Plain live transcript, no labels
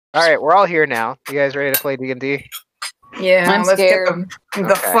All right, we're all here now. You guys ready to play D&D? Yeah, I'm let's scared. get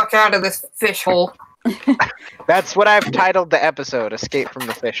the fuck out of this fish hole. That's what I've titled the episode, Escape from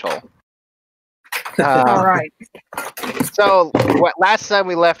the Fish Hole. All right. So, last time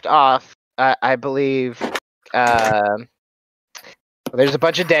we left off, I believe there's a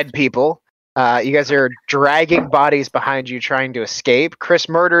bunch of dead people. You guys are dragging bodies behind you trying to escape. Chris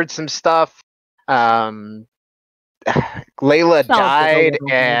murdered some stuff. Layla died,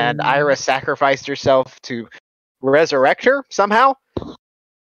 and Ira sacrificed herself to resurrect her somehow.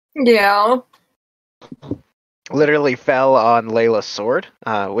 Yeah. Literally fell on Layla's sword,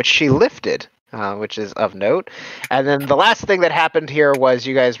 which she lifted, which is of note. And then the last thing that happened here was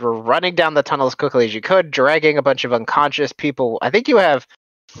you guys were running down the tunnel as quickly as you could, dragging a bunch of unconscious people. I think you have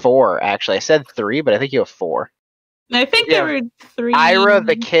 4, actually. I said 3, but I think you have 4. I think there were 3. Ira,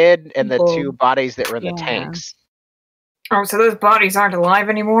 the kid, and the people. 2 bodies that were in the Yeah. tanks. Oh, so those bodies aren't alive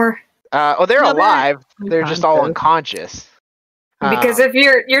anymore? They're No, alive. They're just all unconscious. unconscious. Because if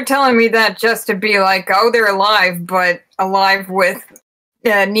you're telling me that just to be like, oh, they're alive, but alive with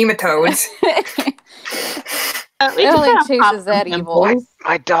nematodes. At least It only have chooses pops that and evil. pimples.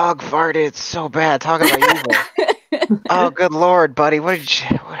 My dog farted so bad. Talking about evil. Oh, good lord, buddy! What did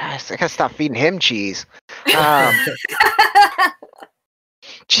you? I gotta stop feeding him cheese.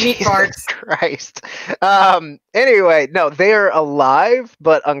 Jesus farts. Christ. Anyway, no, they are alive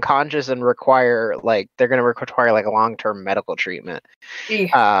but unconscious and require they're gonna require a long-term medical treatment.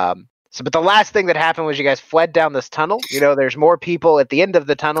 But the last thing that happened was you guys fled down this tunnel. You know, there's more people at the end of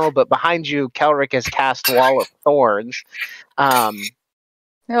the tunnel, but behind you, Kelric has cast Wall of Thorns. Oh,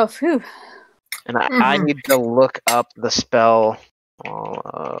 phew. And I need to look up the spell Wall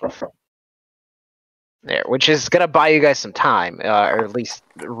of there, which is gonna buy you guys some time, or at least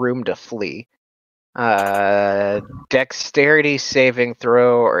room to flee. Dexterity saving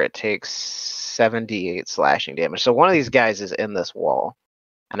throw, or it takes 78 slashing damage. So one of these guys is in this wall,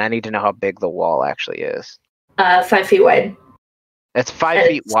 and I need to know how big the wall actually is. 5 feet wide. It's 5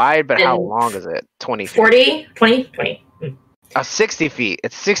 feet wide, but how long is it? 20 feet. 40? 20? 60 feet.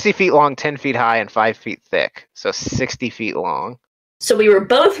 It's 60 feet long, 10 feet high, and 5 feet thick. So 60 feet long. So we were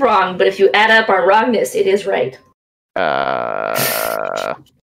both wrong, but if you add up our wrongness, it is right. That's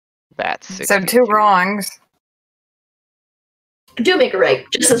 60 So 2 wrongs. Do make it right,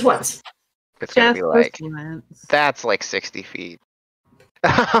 just this once. It's gonna Just be this once. that's 60 feet.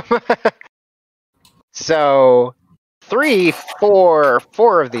 So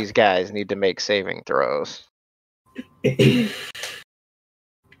 4 of these guys need to make saving throws. I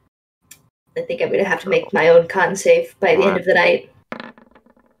think I'm going to have to make my own con save by the end of the night.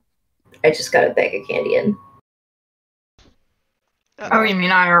 I just got a bag of candy in. Oh, you mean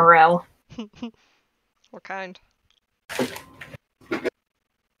IRL? What kind? 2,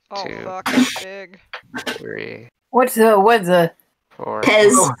 Oh, fuck, it's big. 3, What's a 4.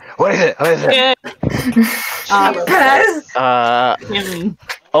 Pez. Oh, what is it? What is it? Yeah. Pez? Him.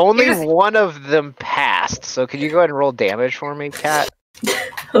 Only one of them passed. So could you go ahead and roll damage for me, Kat?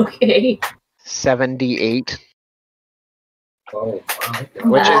 Okay. 78. Oh, wow.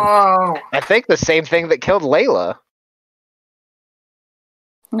 Which is, Whoa. I think, the same thing that killed Layla.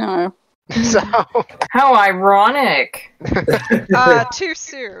 No. So How ironic. Too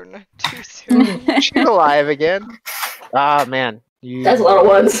soon. Too soon. she's alive again. Ah, man. That's a lot of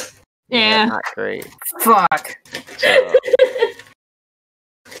ones. Yeah. Not great. Fuck. So,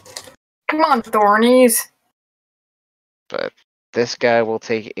 Come on, Thornies. but this guy will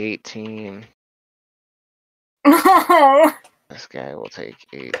take 18. No. This guy will take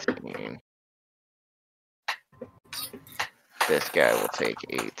 18. This guy will take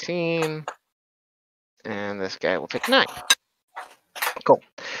 18. And this guy will take 9. Cool.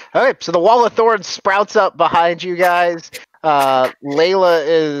 Okay, so the Wall of Thorns sprouts up behind you guys. Layla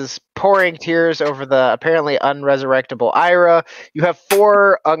is pouring tears over the apparently unresurrectable Ira. You have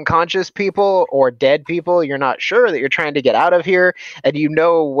 4 unconscious people or dead people. You're not sure that you're trying to get out of here, and you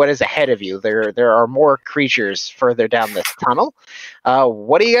know what is ahead of you. There are more creatures further down this tunnel.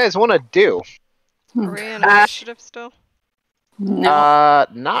 What do you guys want to do? Are we in initiative still? No.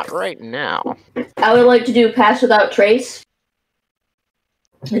 Not right now. I would like to do Pass Without Trace.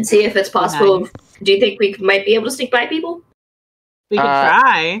 And see if it's possible. Nice. Do you think we might be able to sneak by people? We could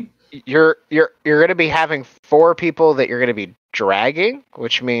try. You're going to be having 4 people that you're going to be dragging,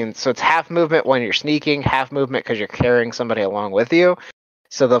 which means so it's half movement when you're sneaking, half movement because you're carrying somebody along with you.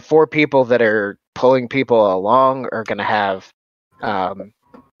 So the 4 people that are pulling people along are going to have I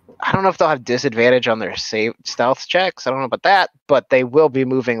don't know if they'll have disadvantage on their stealth checks. I don't know about that, but they will be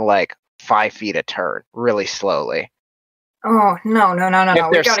moving 5 feet a turn, really slowly. Oh, no. If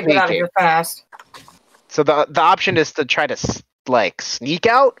We they're gotta get out of sneaking. here fast. So the option is to try to sneak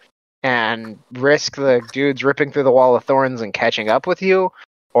out and risk the dudes ripping through the wall of thorns and catching up with you,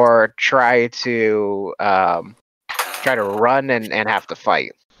 or try to run and have to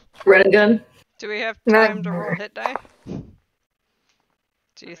fight. Run and gun. Do we have No. time to roll hit die? Do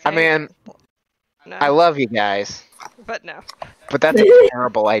you think? I mean, no. I love you guys, But no. but that's a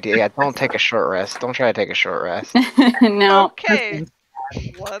terrible idea. Don't take a short rest. Don't try to take a short rest. No. Okay.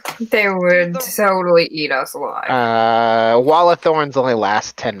 Let's They would totally eat us alive. Wall of Thorns only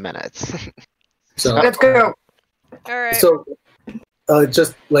lasts 10 minutes. So, Let's go. Alright. so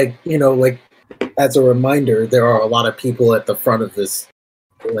just like as a reminder, there are a lot of people at the front of this.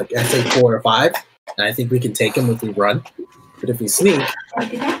 Like I say, 4 or 5, and I think we can take them if we run. But if we sneak,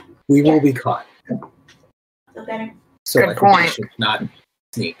 we will be caught. So Good I think we point. should not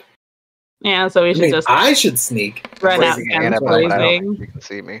sneak. Yeah, so we I should mean, just I should sneak. run out Raising a hand guns up, but I don't blazing. think you can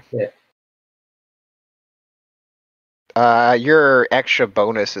see me. Yeah. Your extra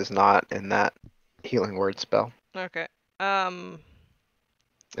bonus is not in that healing word spell. Okay.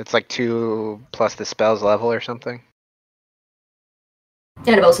 It's like 2 plus the spell's level or something.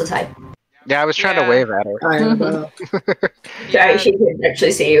 And also type. Yeah, I was trying to Yeah. wave at her. Sorry, she can't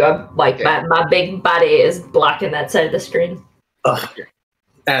actually see you. I'm like my big body is blocking that side of the screen. Ugh.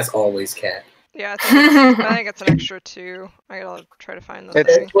 As always, Cat. Yeah, I think it's an extra 2. I gotta try to find those.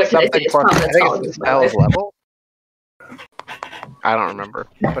 It's things. What can I something say? It's plus. I common think knowledge it's the of my spell's life. level. I don't remember,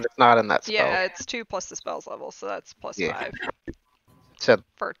 but it's not in that spell. Yeah, it's 2 plus the spell's level, so that's plus Yeah. 5 So,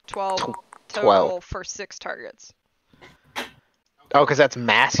 for 12 total 12. for 6 targets. oh, because that's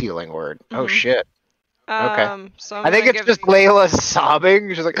mass healing word. Oh Mhm. shit. So I'm I think gonna it's give just you- Layla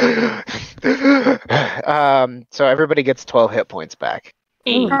sobbing. She's like, so everybody gets 12 hit points back.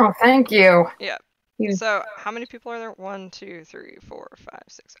 Hey. Oh, thank you. Yeah. You- So how many people are there? 1, 2, 3, 4, 5,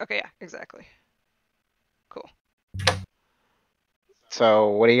 6. Okay, yeah, exactly. Cool. So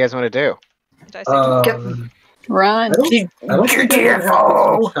what do you guys want to do? Did I say 2? Run. I don't think I have this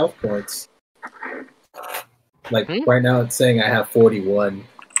much health points. Like right now, it's saying I have 41.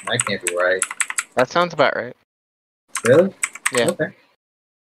 That can't be right. That sounds about right. Really? Yeah. Okay.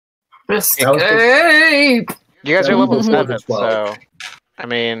 Escape! You guys are level Mhm. 7, 12. so I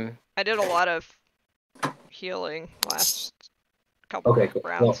mean, I did a lot of healing last couple Okay, of cool.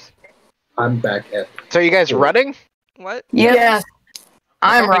 rounds. I'm back at. so you guys running? What? Yep. Yes.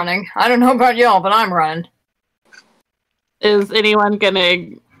 I'm running. I don't know about y'all, but I'm running. Is anyone gonna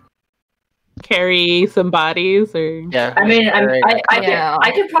carry some bodies or? Yeah. I mean, Alright.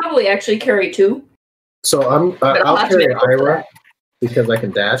 I could probably actually carry 2. So But I'll I'll have to carry make room for Ira because I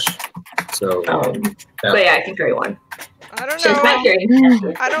can dash. So But yeah, I can carry 1. I don't Since my know.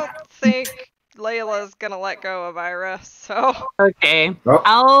 carrying. I don't think Layla's gonna let go of Ira, so Okay, Oh.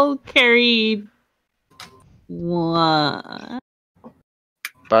 I'll carry one.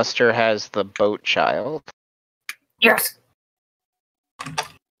 Buster has the boat child. Yes.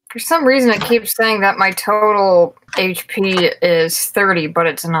 For some reason, it keeps saying that my total HP is 30, but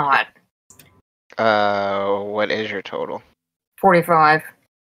it's not. What is your total? 45.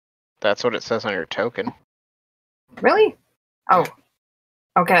 That's what it says on your token. Really? Oh.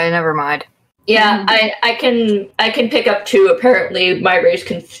 Okay, never mind. Yeah, I can pick up 2. Apparently, my race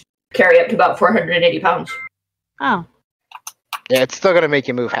can carry up to about 480 pounds. Oh, Yeah, it's still gonna make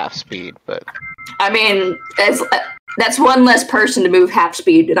you move half speed, but I mean, that's one less person to move half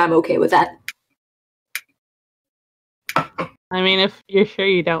speed, and I'm okay with that. I mean, if you're sure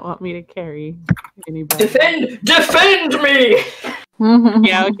you don't want me to carry anybody. Defend me!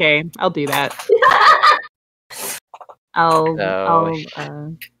 Yeah, okay, I'll do that. I'll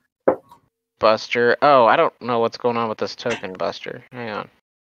Buster. Oh, I don't know what's going on with this token, Buster. Hang on.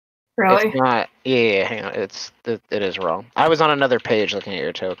 Really? It's not. Yeah, hang on. It is wrong. I was on another page looking at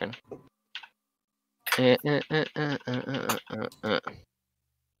your token. There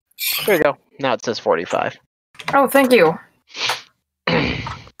you go. Now it says 45. Oh, thank you.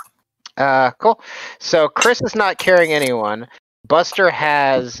 Cool. So Chris is not carrying anyone. Buster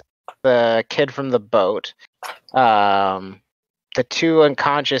has the kid from the boat. The 2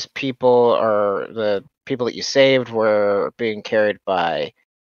 unconscious people, or the people that you saved, were being carried by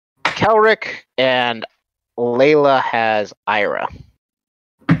Kelric, and Layla has Ira.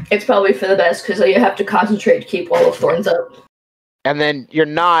 It's probably for the best because you have to concentrate to keep Wall of Thorns up. And then you're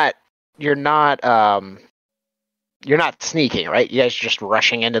not sneaking, right? You guys are just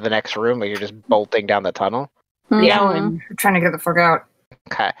rushing into the next room, like you're just bolting down the tunnel. Yeah. I'm trying to get the fuck out.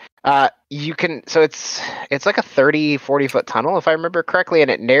 Okay. You can, so it's like a 30-40 foot tunnel, if I remember correctly,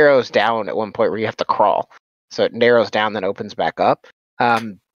 and it narrows down at one point where you have to crawl. so it narrows down, then opens back up.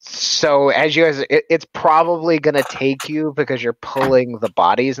 So as you guys, it's probably going to take you, because you're pulling the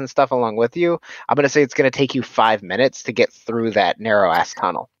bodies and stuff along with you, I'm going to say it's going to take you 5 minutes to get through that narrow ass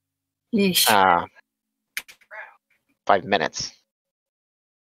tunnel. Yeesh. 5 minutes.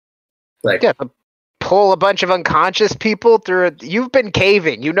 Like, Yeah, pull a bunch of unconscious people through it. You've been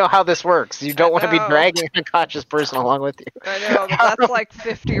caving. You know how this works. You don't want to be know. dragging an unconscious person along with you. I know, but that's like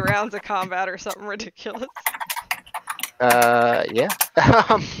 50 rounds of combat or something ridiculous. Yeah.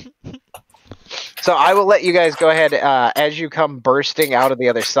 So I will let you guys go ahead. As you come bursting out of the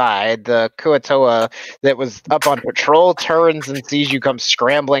other side, the Kuatoa that was up on patrol turns and sees you come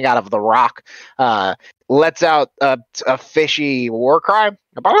scrambling out of the rock, lets out a fishy war cry.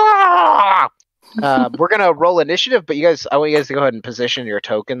 We're gonna roll initiative, but I want you guys to go ahead and position your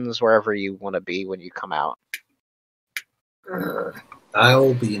tokens wherever you want to be when you come out.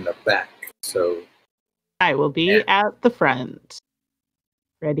 I'll be in the back, so I will be at the front,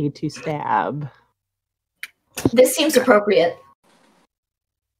 ready to stab. This seems appropriate.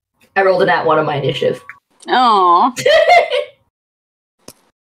 I rolled an @1 on my initiative. Oh.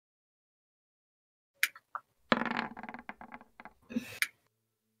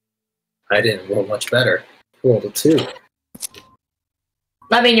 I didn't roll much better. Rolled a 2.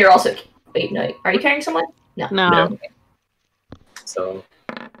 I mean, you're also... Wait, no. Are you carrying someone? No. So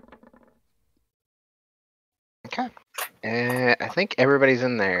Okay. I think everybody's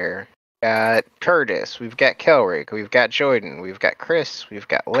in there. Got Curtis, we've got Kelrick, we've got Jordan, we've got Chris, we've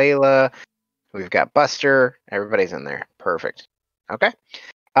got Layla, we've got Buster. Everybody's in there. Perfect. Okay.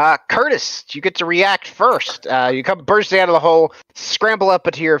 Curtis, you get to react first. You come bursting out of the hole, scramble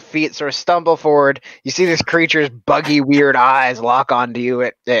up to your feet, sort of stumble forward. You see this creature's buggy, weird eyes lock onto you.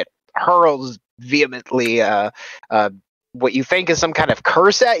 It hurls vehemently what you think is some kind of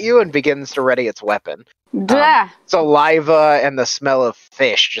curse at you and begins to ready its weapon. Duh. Saliva and the smell of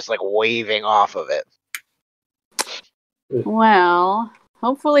fish just like waving off of it. Well,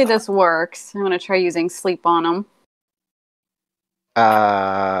 hopefully this works. I'm going to try using sleep on him.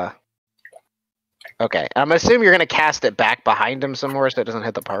 Okay. I'm assuming you're going to cast it back behind him somewhere so it doesn't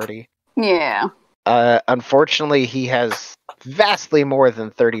hit the party. Yeah. Unfortunately, he has vastly more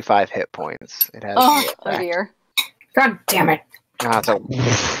than 35 hit points. It has Oh dear. God damn it. So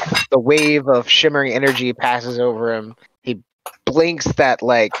the wave of shimmering energy passes over him. He blinks that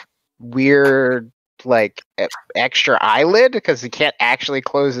like weird like extra eyelid because he can't actually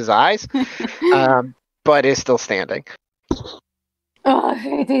close his eyes, but is still standing. Oh, I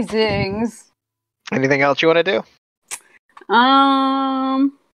hate these things. Anything else you want to do?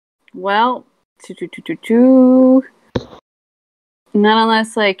 Well, not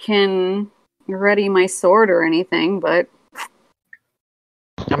unless I can ready my sword or anything, but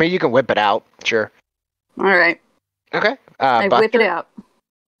I mean, you can whip it out, sure. all right. Okay. I whip it out.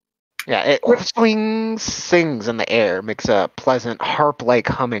 Yeah, it sings in the air, makes a pleasant harp-like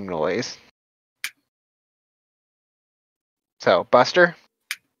humming noise. So, Buster?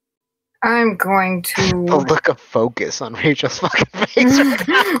 I'm going The to... look of focus on Rachel's fucking face right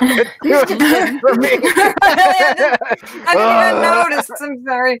now. For me. I didn't even notice. I'm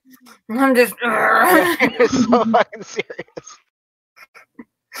sorry. I'm just... You're so fucking serious.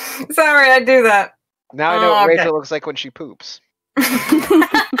 Sorry, I do that. Now I know what Okay. Rachel looks like when she poops. You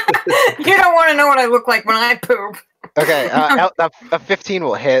don't want to know what I look like when I poop. Okay, a 15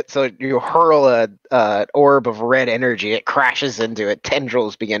 will hit, so you hurl a orb of red energy. It crashes into it.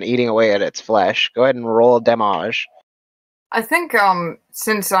 Tendrils begin eating away at its flesh. Go ahead and roll a damage. I think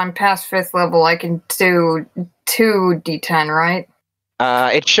since I'm past 5th level, I can do 2d10, right?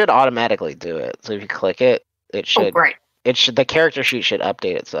 It should automatically do it. So if you click it, it should. Oh, great. The character sheet should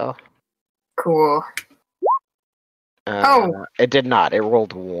update itself. Cool. It did not. It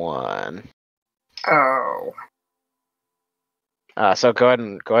rolled 1. Oh. So go ahead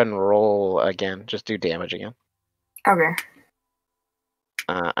and roll again. Just do damage again. Okay.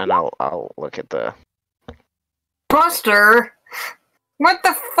 And I'll look at the. Buster! What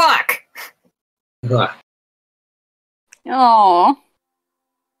the fuck? Oh.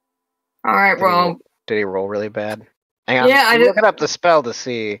 Alright, well... Did he roll really bad? Hang on. Yeah, I did. Looking up the spell to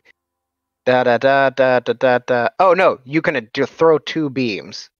see. Da da da da da da da. Oh no, you can throw 2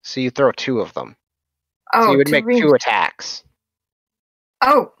 beams. So you throw 2 of them. Oh, So you would 2 make beams. 2 attacks.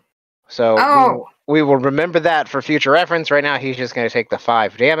 Oh! So Oh! we will remember that for future reference. Right now, he's just going to take the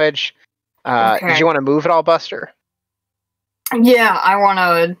 5 damage. Okay. Did you want to move at all, Buster? Yeah, I want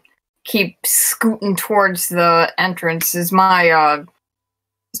to keep scooting towards the entrance. Is my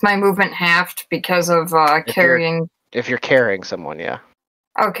movement halved because of carrying... If you're carrying someone, yeah.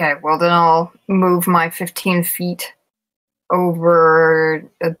 Okay, well then I'll move my 15 feet over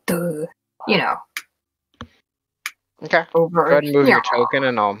the, you know, Okay. over. Go ahead and move yeah. your token,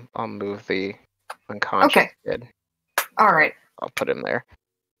 and I'll move the unconscious Okay. kid. All right. I'll put him there.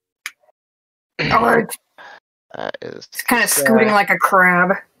 All right. That is It's kind of this scooting guy. like a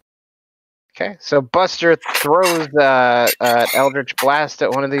crab. Okay, so Buster throws an Eldritch Blast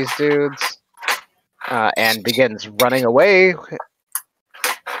at one of these dudes and begins running away.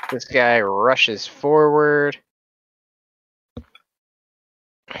 This guy rushes forward.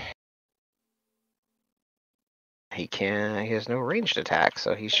 He has no ranged attack,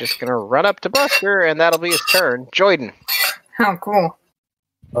 so he's just gonna run up to Buster, and that'll be his turn. Jordan. Oh, cool.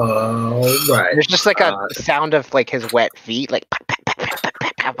 Right. There's just like a sound of like his wet feet, like pap, pap, pap, pap, pap,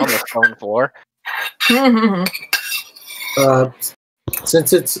 pap, pap, on the stone floor.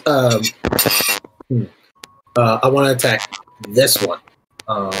 Since it's I want to attack this one.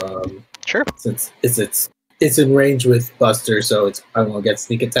 Sure. Since it's in range with Buster, so I'm gonna get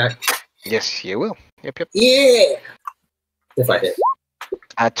sneak attack. Yes, you will. Yep. Yeah. If I hit.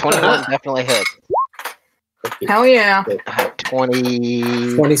 21 definitely hits. Hell yeah.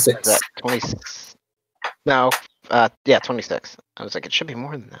 26. 26. No. Yeah, 26. I was like, it should be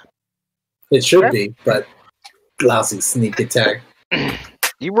more than that. It should be, but lousy sneak attack.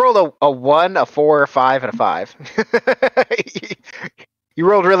 You rolled a 1, a 4, a 5, and a 5. You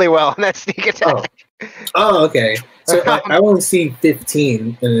rolled really well on that sneak attack. Oh, okay. So I only see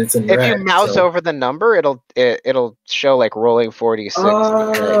 15, and it's in If red. you mouse so. over the number, it'll show like rolling 46.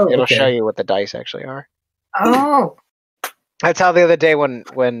 Oh, It'll okay. show you what the dice actually are. Oh. That's how the other day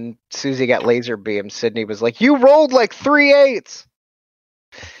when Susie got laser beamed, Sydney was like, "You rolled like 3 8s."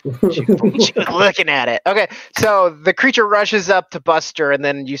 She was looking at it. Okay, so the creature rushes up to Buster, and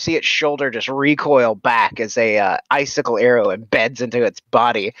then you see its shoulder just recoil back as a icicle arrow embeds into its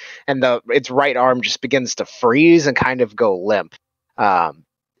body, and its right arm just begins to freeze and kind of go limp.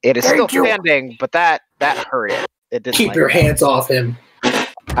 It is still standing, but that hurt it. It didn't. Keep your hands off him.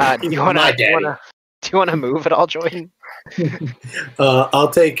 Do you want to move at all, Jordan? I'll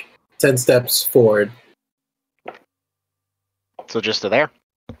take 10 steps forward. So just to there.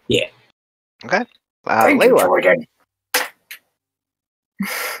 Yeah. Okay. Thank you, Layla. Jordan.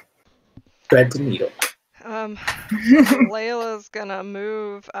 Thread the needle. Layla's gonna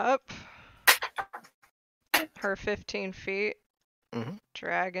move up her 15 feet,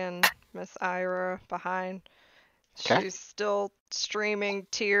 dragging Miss Ira behind. Okay. She's still streaming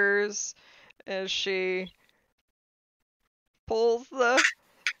tears as she pulls the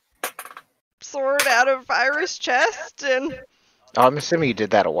sword out of Ira's chest and Oh, I'm assuming you did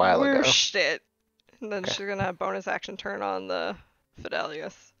that a while ago. whooshed it. And then Okay. she's gonna have bonus action turn on the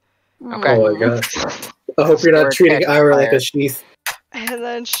Fidelius. Okay. Oh my god. I hope you're not Sword treating catches Ira like fire. a sheath. And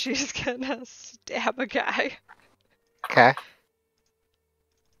then she's gonna stab a guy. Okay.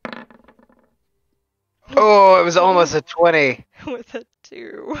 Oh, it was almost a 20. With a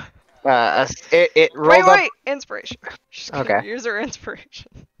 2. It rolled up. Wait! Inspiration. She's gonna Okay. use her inspiration.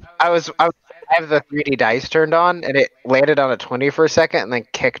 I have the 3D dice turned on, and it landed on a 20 for a second, and then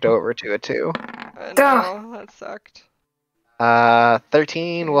kicked over to a 2. No, that sucked.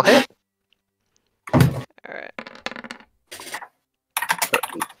 13 will hit. Alright.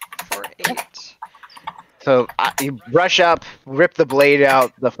 For 8. So you rush up, rip the blade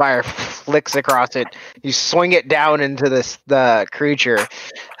out, the fire flicks across it. You swing it down into the creature,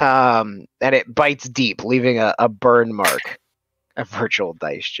 and it bites deep, leaving a burn mark, a virtual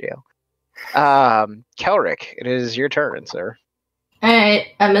dice jail. Kelric, it is your turn, sir. Alright,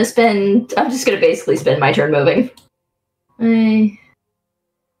 I'm just gonna basically spend my turn moving. 1,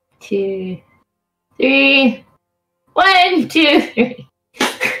 2, 3. 1, 2, 3.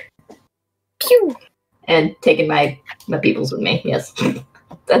 Pew. And taking my peoples with me, yes.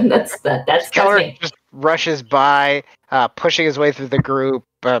 That's Kelric me. just rushes by, pushing his way through the group,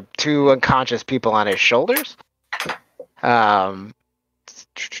 2 unconscious people on his shoulders. The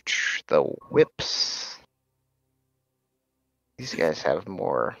whips. These guys have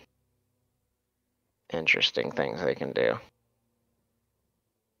more interesting things they can do.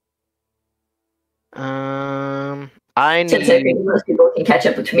 I Since I think need most people can catch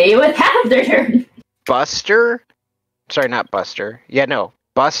up with me with half of their turn. Buster. Sorry, not Buster. Yeah, no.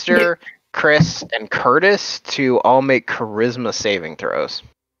 Buster, Chris, and Curtis to all make charisma saving throws.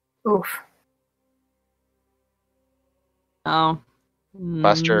 Oof. Oh.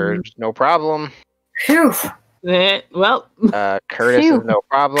 Buster, no problem. Phew. Well. Curtis Phew. is no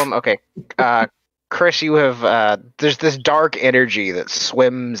problem. Okay. Chris, you have there's this dark energy that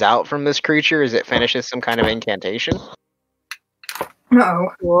swims out from this creature as it finishes some kind of incantation.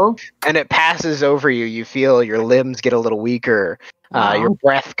 No. Cool. and it passes over you. You feel your limbs get a little weaker. Your Wow.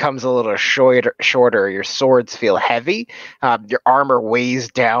 breath comes a little shorter. Your swords feel heavy. Your armor weighs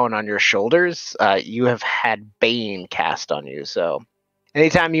down on your shoulders. You have had Bane cast on you, so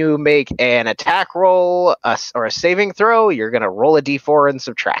anytime you make an attack roll or a saving throw, you're going to roll a d4 and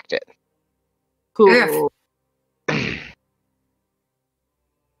subtract it. Cool. These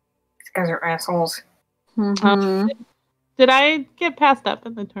guys are assholes. Mhm. Did I get passed up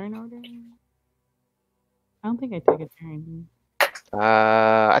in the turn order? I don't think I took a turn.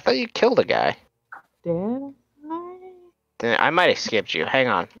 I thought you killed a guy. Did I? Then I might have skipped you. Hang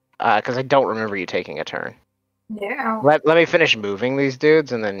on, because I don't remember you taking a turn. Yeah. Let me finish moving these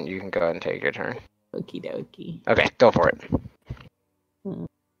dudes, and then you can go ahead and take your turn. Okie dokie. Okay, go for it.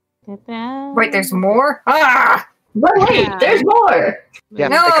 Wait, there's more? Ah! But wait, Yeah. there's more. Yeah,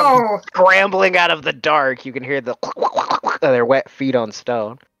 they come No! scrambling out of the dark. You can hear the of their wet feet on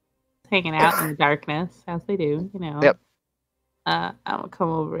stone. Hanging out in the darkness, as they do, you know. Yep. I'm gonna come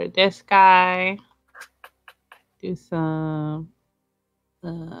over to this guy. Do some.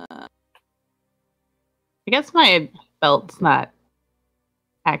 I guess my belt's not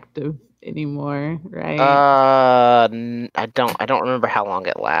active anymore, right? I don't remember how long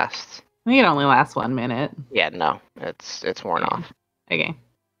it lasts. I think it only lasts 1 minute. Yeah, no, it's worn Yeah. off. Okay.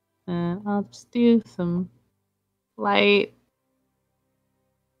 I'll just do some light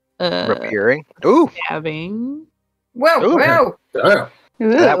Repairing. Ooh, stabbing. Whoa, Ooh. whoa!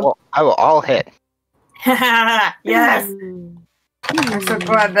 Damn. I will all hit. Yes! Ooh. I'm so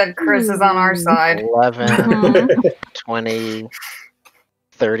glad that Chris is on our side. 11, Mhm. 20,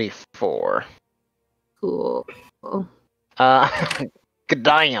 34. Cool. Good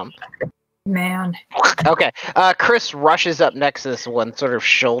damn. Man. Okay. Chris rushes up next to this one, sort of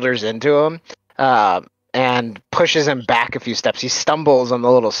shoulders into him, and pushes him back a few steps. He stumbles on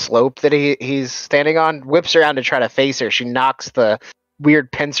the little slope that he's standing on, whips around to try to face her. She knocks the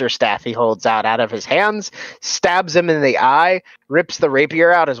weird pincer staff he holds out of his hands, stabs him in the eye, rips the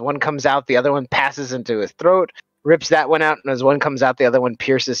rapier out. As one comes out, the other one passes into his throat, rips that one out, and as one comes out, the other one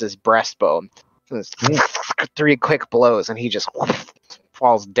pierces his breastbone. So it's 3 quick blows, and he just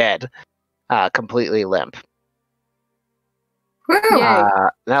falls dead, completely limp. Woo! Yay.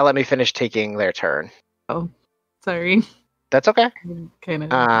 Now let me finish taking their turn. Sorry. That's okay.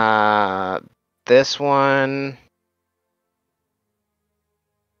 Kind of. This one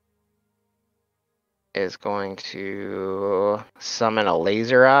is going to summon a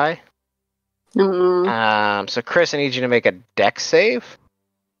laser eye. Mm. So Chris, I need you to make a dex save,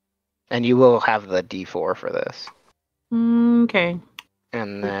 and you will have the D4 for this. Okay.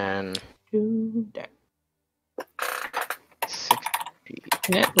 And then Do that. 60.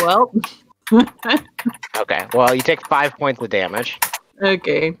 Yeah, well. Okay, well, you take 5 points of damage.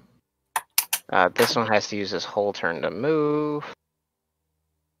 Okay. This one has to use his whole turn to move.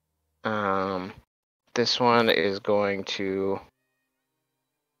 This one is going to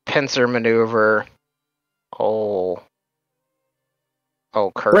pincer maneuver. Oh,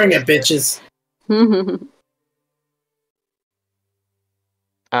 Curtis. Bring it, bitches.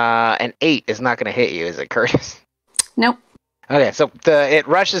 An 8 is not going to hit you, is it, Curtis? Nope. Okay, so it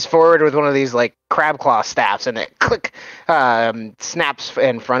rushes forward with one of these like crab claw staffs, and it click snaps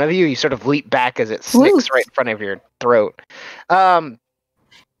in front of you. You sort of leap back as it snicks right in front of your throat.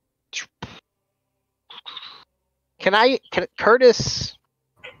 Can Curtis?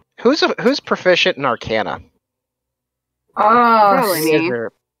 Who's proficient in Arcana? Probably Oh, me.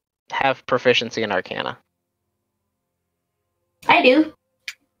 Does have proficiency in Arcana? I do.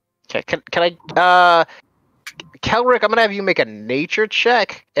 Okay, can I? Kelrick, I'm gonna have you make a nature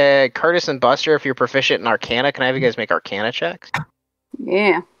check. Curtis and Buster, if you're proficient in Arcana, can I have you guys make Arcana checks?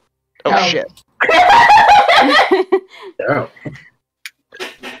 Yeah. Oh Oh. shit. Damn.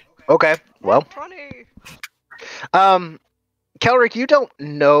 Okay, well. 20. Kelrick, you don't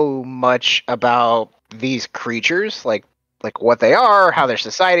know much about these creatures, like what they are, how their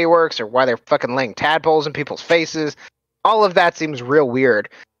society works, or why they're fucking laying tadpoles in people's faces. All of that seems real weird.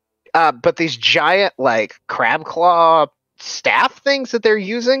 But these giant, like, crab claw staff things that they're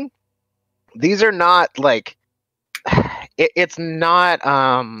using, these are not, like, it's not,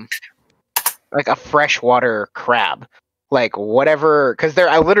 like a freshwater crab. Like, whatever, because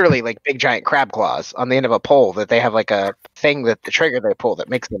they're literally, like, big giant crab claws on the end of a pole that they have, like, a thing that the trigger they pull that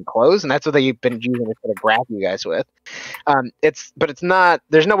makes them close, and that's what they've been using to sort of grab you guys with. But it's not,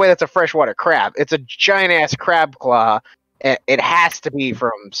 there's no way that's a freshwater crab. It's a giant-ass crab claw. It has to be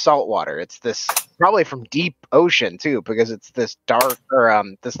from saltwater. It's this probably from deep ocean too, because it's this dark or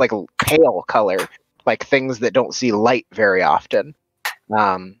this like pale color, like things that don't see light very often.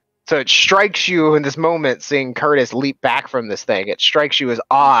 So it strikes you in this moment, seeing Curtis leap back from this thing. It strikes you as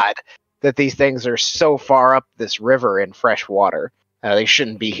odd that these things are so far up this river in fresh water. They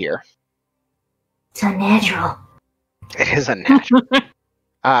shouldn't be here. It's unnatural. It is unnatural.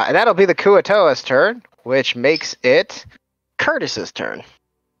 And that'll be the Kuatoa's turn, which makes it Curtis's turn.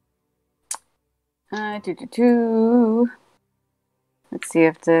 Let's see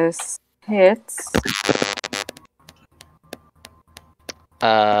if this hits.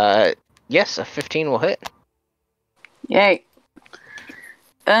 Yes, a 15 will hit. Yay.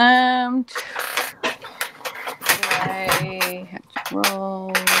 I have to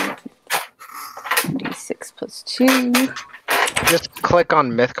roll d6 plus 2. Just click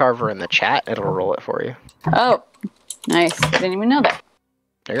on Mythcarver in the chat. It'll roll it for you. Oh, nice. Didn't even know that.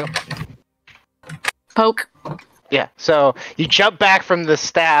 There you go. Poke. Yeah, so you jump back from the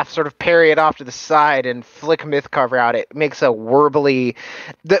staff, sort of parry it off to the side, and flick Mythcarver out. It makes a warbly...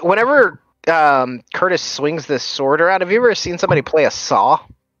 Whenever Curtis swings this sword around, have you ever seen somebody play a saw?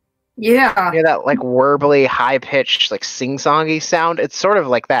 Yeah. You hear that like warbly, high-pitched, like sing-songy sound? It's sort of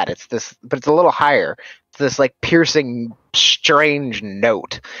like that. It's this, but it's a little higher. It's this like piercing, strange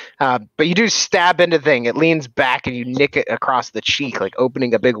note. But you do stab into the thing. It leans back and you nick it across the cheek, like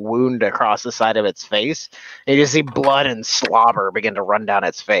opening a big wound across the side of its face. And you just see blood and slobber begin to run down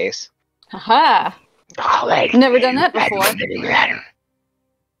its face. Haha. Oh, Never done that before.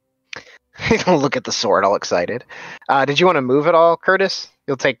 You don't look at the sword all excited. Did you want to move at all, Curtis?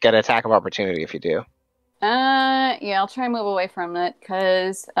 You'll take an attack of opportunity if you do. Yeah, I'll try and move away from it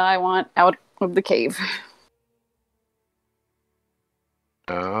because I want out of the cave.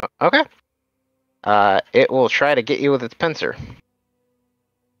 Okay. It will try to get you with its pincer.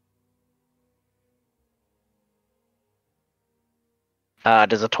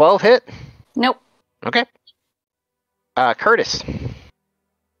 Does a 12 hit? Nope. Okay. Curtis.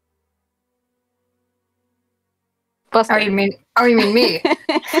 Buster. Oh, you mean me?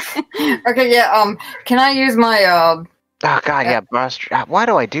 Okay, yeah. Can I use my Oh god, yeah, Buster. Why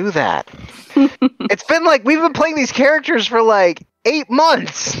do I do that? It's been like we've been playing these characters for like 8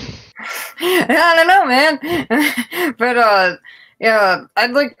 months. I don't know, man. But yeah,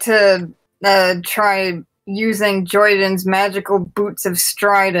 I'd like to try using Joyden's magical boots of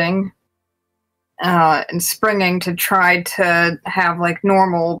striding and springing to try to have like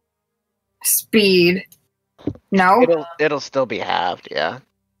normal speed. No? It'll still be halved, yeah.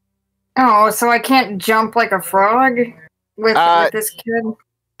 Oh, so I can't jump like a frog with this kid?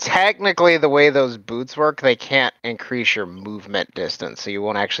 Technically, the way those boots work, they can't increase your movement distance, so you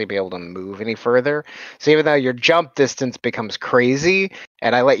won't actually be able to move any further. So even though your jump distance becomes crazy,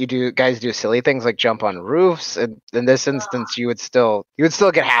 and I let you guys do silly things like jump on roofs, in this instance, you would still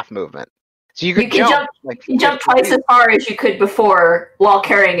get half movement. So you could jump like you jump twice as far as you could before while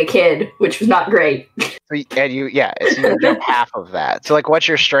carrying a kid, which was not great. So you jump half of that. So like, what's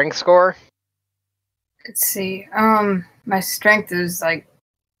your strength score? Let's see. My strength is like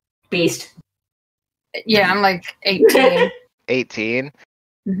Beast. Yeah, I'm like 18. 18.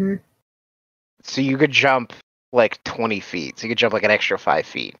 Mm-hmm. So you could jump like 20 feet. So you could jump like an extra 5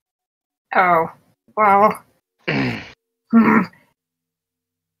 feet. Oh, well. I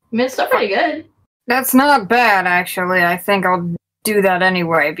mean, it's still pretty good. That's not bad, actually. I think I'll do that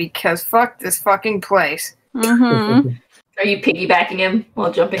anyway, because fuck this fucking place. Mm-hmm. Are you piggybacking him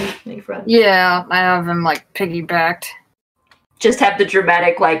while jumping in front? Yeah, I have him, like, piggybacked. Just have the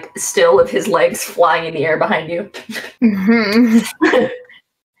dramatic, like, still of his legs flying in the air behind you.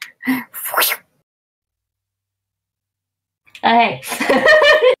 Hey.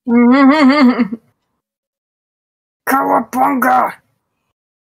 Cowabunga!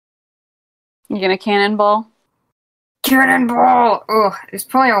 You gonna cannonball? Cannonball! Ugh, it's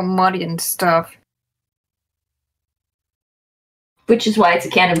probably all muddy and stuff. Which is why it's a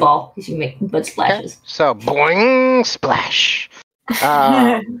cannonball, because you make mud splashes. Okay. So, boing, splash.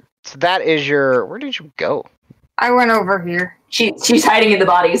 So that is your... Where did you go? I went over here. She's hiding in the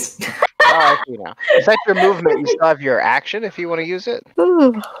bodies. Oh, I see now. Besides your movement, you still have your action if you want to use it.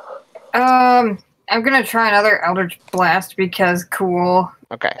 I'm gonna try another Eldritch Blast because cool.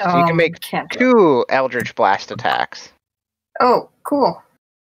 Okay, so you can make 2 Eldritch Blast attacks. Oh, cool.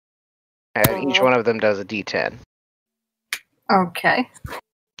 And each one of them does a d10. Okay.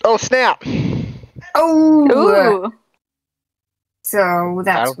 Oh, snap! Oh! Ooh. So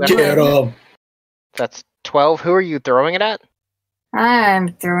that's Get 'em. That's 12. Who are you throwing it at?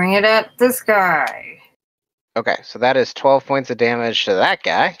 I'm throwing it at this guy. Okay, so that is 12 points of damage to that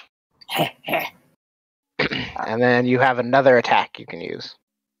guy. And then you have another attack you can use.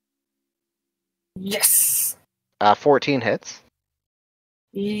 Yes. 14 hits.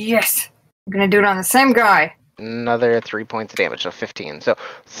 Yes. I'm gonna do it on the same guy. Another 3 points of damage, so 15. So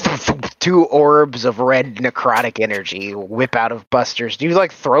 2 orbs of red necrotic energy whip out of Buster's. Do you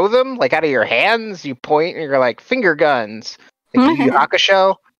like throw them like out of your hands? You point and you're like finger guns, like Yu Yu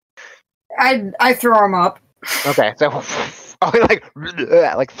Hakusho. I throw him up. Okay, so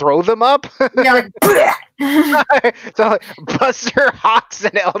like throw them up. Yeah, like So like, Buster hawks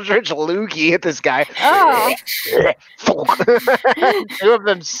an Eldritch Loogie at this guy. Oh. 2 of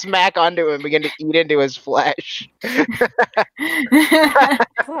them smack onto him and begin to eat into his flesh.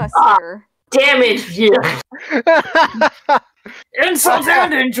 Buster. Damage. Yeah. insult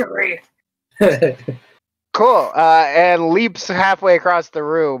and injury. Cool. And leaps halfway across the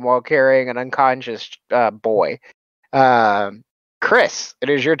room while carrying an unconscious boy. Chris, it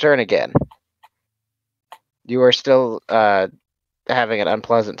is your turn again. You are still having an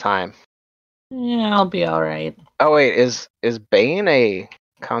unpleasant time. Yeah, I'll be all right. Oh wait, is Bane a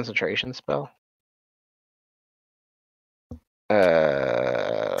concentration spell?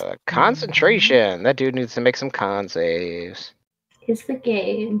 Concentration. That dude needs to make some con saves. It's the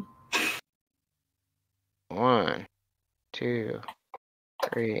game. 1, 2,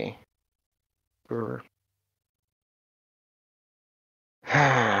 3, 4.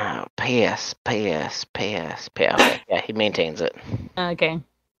 Pass. Okay, yeah, he maintains it. Okay.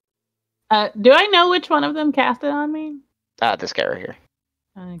 Do I know which one of them cast it on me? This guy right here.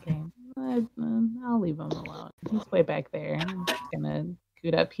 Okay. I'll leave him alone. He's way back there. I'm just gonna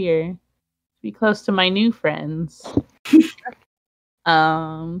scoot up here. Be close to my new friends.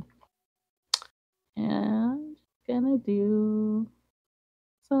 And gonna do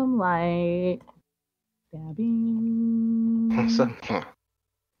some light stabbing. Awesome.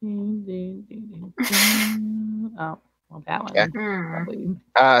 Oh, well, that one. Yeah. Probably.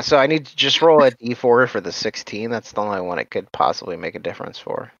 So I need to just roll a d4 for the 16. That's the only one it could possibly make a difference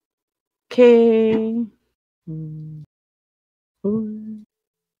for. Okay.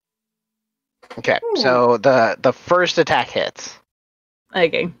 Okay, so the first attack hits.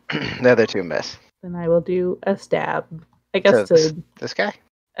 Okay. The other 2 miss. Then I will do a stab. I guess So to this guy?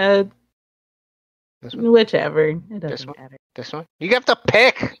 This one? whichever. It This doesn't one? matter. This one? You have to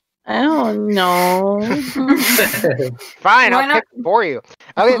pick! I don't know. Fine, Why I'll not? pick for you.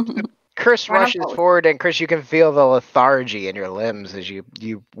 Okay, Chris Why not rushes both? forward, and Chris, you can feel the lethargy in your limbs as you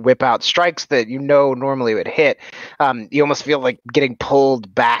whip out strikes that you know normally would hit. You almost feel like getting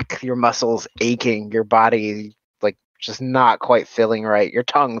pulled back, your muscles aching, your body like just not quite feeling right, your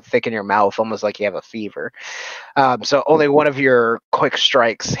tongue thick in your mouth, almost like you have a fever. So only one of your quick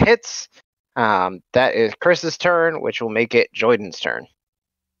strikes hits. That is Chris's turn, which will make it Jordan's turn.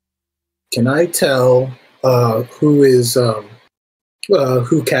 Can I tell who is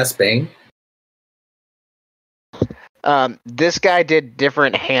who cast Bane? This guy did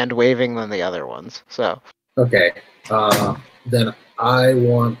different hand waving than the other ones, so Okay. Then I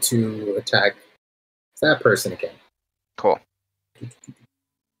want to attack that person again. cool.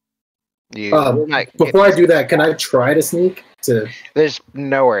 You might get- Before I do that, can I try to sneak? there's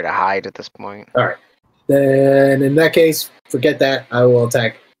nowhere to hide at this point. Then in that case, forget that. I will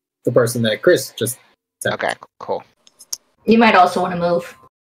attack the person that Chris just attacked. Okay, cool. You might also want to move.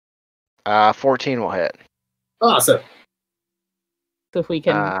 14 will hit. Awesome. So if we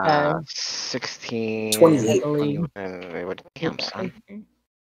can 16. 28. 21, damn, son.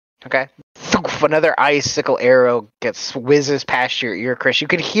 Okay. Another icicle arrow whizzes past your ear, Chris. You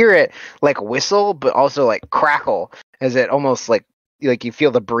can hear it like whistle, but also like crackle as it almost like you feel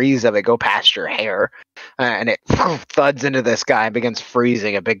the breeze of it go past your hair, and it thuds into this guy and begins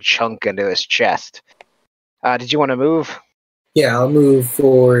freezing a big chunk into his chest. Did you want to move? Yeah, I'll move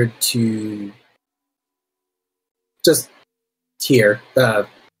forward to just here, right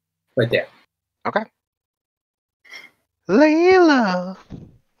there. Okay. Layla.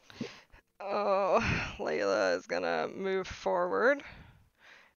 Oh, Layla is gonna move forward,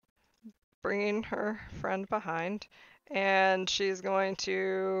 bringing her friend behind, and she's going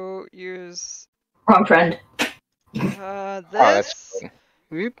to use Wrong friend. this that's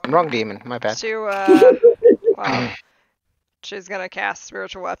wrong demon. My bad. to wow. She's gonna cast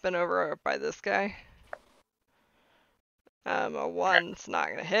spiritual weapon over by this guy. A 1's not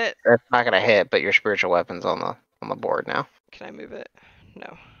gonna hit. That's not gonna hit, but your spiritual weapon's on the board now. Can I move it?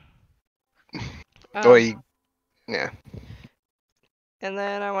 No. Yeah. And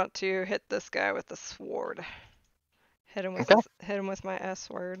then I want to hit this guy with the sword. Hit him with hit him with my S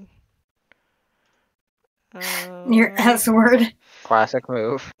word. Your S word. Classic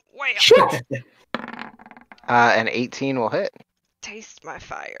move. Wham! An 18 will hit Taste my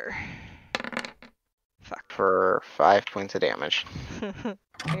fire. Fuck. for 5 points of damage.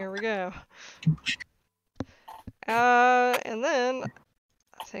 Here we go. And then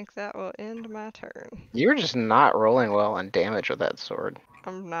I think that will end my turn. You're just not rolling well on damage with that sword.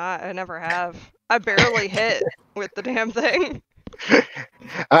 I'm not. I never have. I barely hit with the damn thing.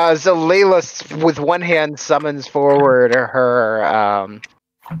 So Layla, with one hand, summons forward her.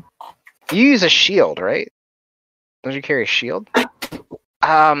 You use a shield, right? Don't you carry a shield?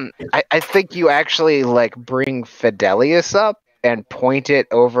 I think you actually like bring Fidelius up and point it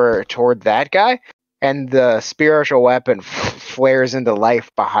over toward that guy, and the spiritual weapon flares into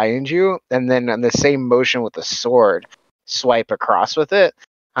life behind you, and then on the same motion with the sword, swipe across with it.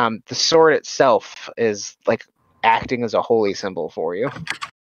 The sword itself is like acting as a holy symbol for you.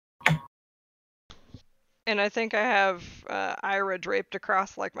 And I think I have Ira draped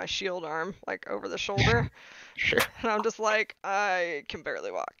across like my shield arm, like over the shoulder. Sure. And I'm just like, I can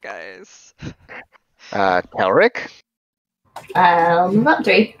barely walk, guys. Telric? Move up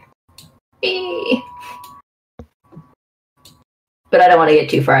 3. Eee. But I don't want to get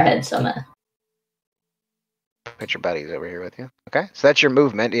too far ahead, so I'm gonna... Put your buddies over here with you. Okay, so that's your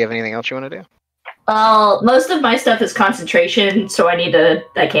movement. Do you have anything else you want to do? Well, most of my stuff is concentration, so I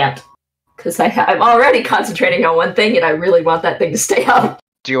can't. Because I'm already concentrating on one thing, and I really want that thing to stay up.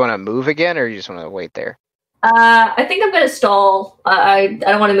 Do you want to move again, or you just want to wait there? I think I'm going to stall. I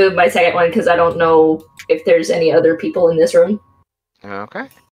don't want to move my second one, because I don't know if there's any other people in this room. Okay.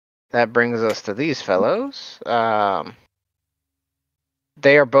 That brings us to these fellows. They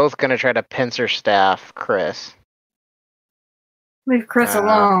are both going to try to pincer staff Chris. Leave Chris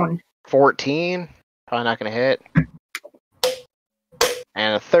alone. 14, probably not going to hit.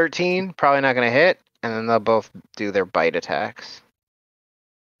 And a 13, probably not going to hit. And then they'll both do their bite attacks.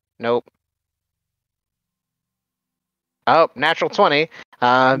 Nope. Oh, natural 20.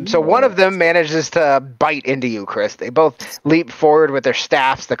 So one of them manages to bite into you, Chris. They both leap forward with their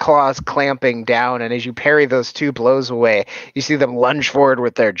staffs, the claws clamping down, and as you parry those 2 blows away, you see them lunge forward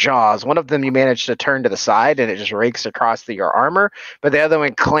with their jaws. One of them you manage to turn to the side, and it just rakes across your armor, but the other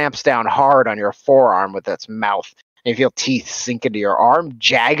one clamps down hard on your forearm with its mouth. And you feel teeth sink into your arm,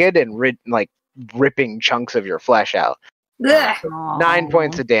 jagged and ripping chunks of your flesh out. 9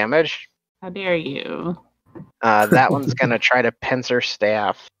 points of damage. How dare you? That one's gonna try to pincer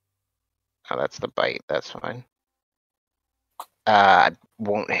staff. Oh, that's the bite. That's fine.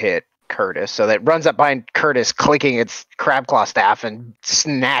 Won't hit Curtis. So that runs up behind Curtis, clicking its crab claw staff and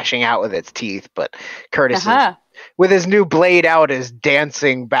snashing out with its teeth. But Curtis, is, with his new blade out, is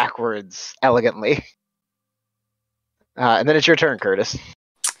dancing backwards elegantly. And then it's your turn, Curtis.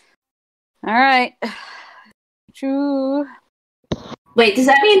 All right. True. Wait, does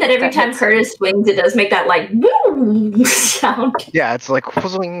that mean that every time Curtis swings, it does make that, like, woo sound? Yeah, it's like,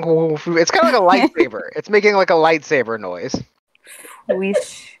 it's kind of like a lightsaber. It's making like a lightsaber noise.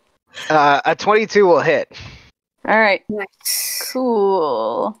 Wish. A 22 will hit. All right. Nice.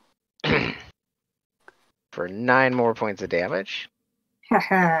 Cool. For 9 more points of damage.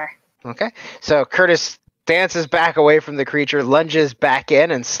 Haha. Okay, so Curtis dances back away from the creature, lunges back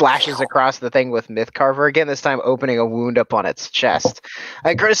in, and slashes across the thing with Mythcarver again, this time opening a wound up on its chest.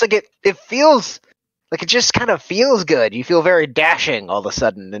 Curtis, like it feels like it just kind of feels good. You feel very dashing all of a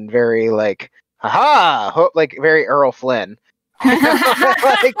sudden and very like, haha, like very Earl Flynn.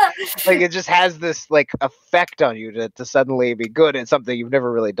 like it just has this like effect on you to suddenly be good at something you've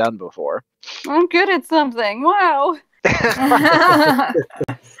never really done before. I'm good at something. Wow.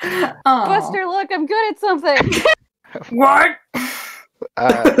 Buster, look, I'm good at something. What?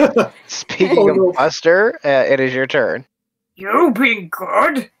 Speaking of Buster, it is your turn. You being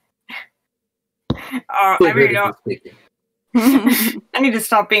good? I mean, I need to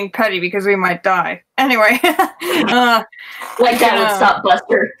stop being petty because we might die. Anyway. Like that would stop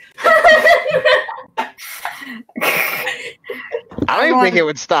Buster. I don't even think it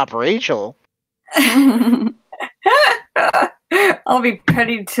would stop Rachel. I'll be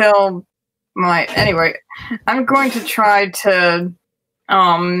petty till my... Anyway, I'm going to try to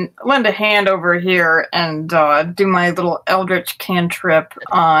lend a hand over here and do my little Eldritch cantrip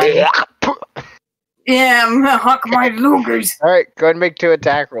on... Yeah, I'm gonna huck my Lugers. Alright, go ahead and make 2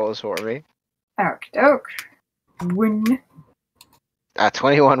 attack rolls for me. Okey-doke. Win.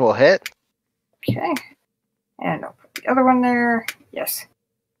 21 will hit. Okay. And I'll put the other one there. Yes.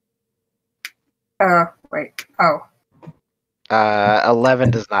 Wait. Oh. 11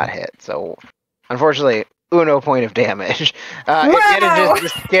 does not hit, so unfortunately, uno point of damage. It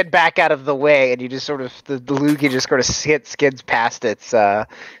manages to skid back out of the way, and you just sort of, the loogie just sort of skids past its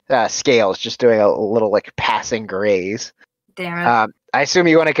scales, just doing a little like passing graze. Damn it. I assume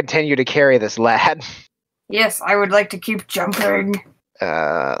you want to continue to carry this lad. Yes, I would like to keep jumping.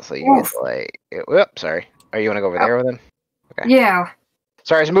 So you get like, whoop, sorry. Oh, you want to go over there with him? Okay. Yeah.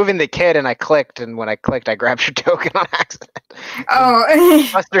 Sorry, I was moving the kid and I clicked, and when I clicked, I grabbed your token on accident. Oh.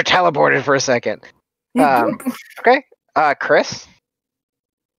 Buster teleported for a second. Okay. Chris?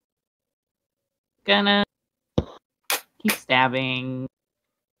 Gonna keep stabbing.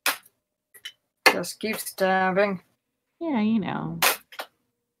 Just keep stabbing. Yeah, you know.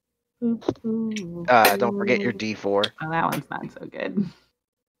 Don't forget your D4. Oh, that one's not so good.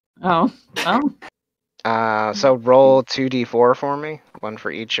 Oh, well. So roll 2d4 for me. One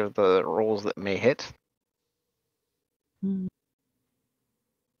for each of the rolls that may hit. Can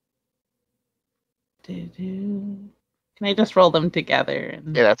I just roll them together?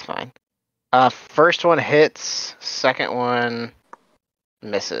 Yeah, that's fine. First one hits, second one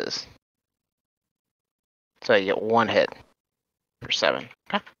misses. So you get one hit for 7.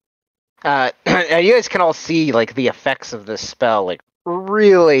 Okay. You guys can all see like the effects of this spell, like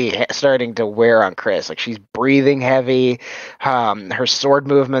really starting to wear on Chris. Like she's breathing heavy. Her sword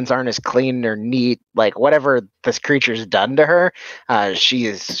movements aren't as clean or neat. Like whatever this creature's done to her,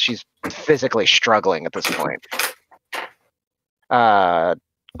 she's physically struggling at this point. Got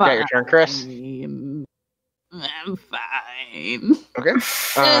your turn, Chris? I'm fine. Okay.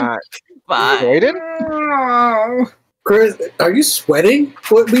 Fine. Aiden? No. Chris, are you sweating?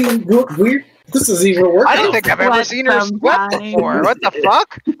 What weird? This is even worse. I don't think I've ever seen her sweat before. What the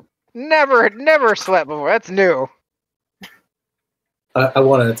fuck? Never sweat before. That's new. I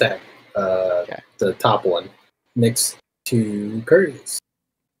want to attack the top one next to Curtis.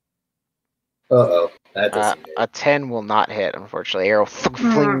 Uh-oh. That doesn't A 10 will not hit, unfortunately. Arrow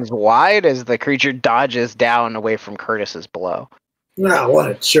flings wide as the creature dodges down away from Curtis's blow. No,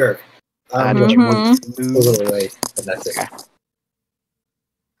 what a jerk. I'm just a little away, and that's it.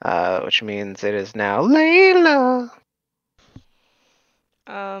 Which means it is now Layla.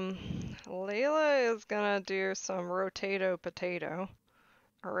 Layla is gonna do some rotato potato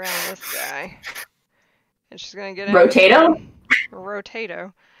around this guy. And she's gonna get in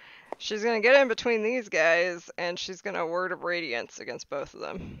Rotato? She's gonna get in between these guys, and she's gonna Word of Radiance against both of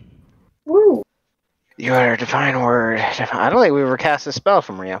them. Woo. You are a divine word. I don't think we ever cast a spell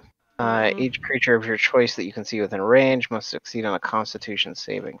from Rio. Each creature of your choice that you can see within range must succeed on a Constitution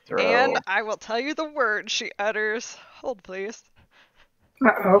saving throw. And I will tell you the word she utters. Hold, please.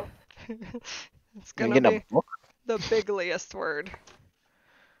 Uh-oh. It's gonna be the bigliest word.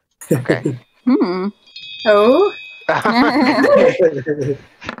 Okay. Oh?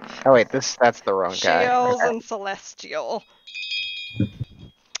 Oh wait, that's the wrong guy. She yells in Celestial.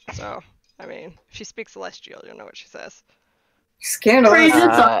 So, I mean, if she speaks Celestial, you'll know what she says. Scandalous.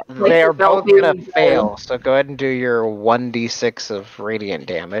 They are both gonna fail, so go ahead and do your 1d6 of radiant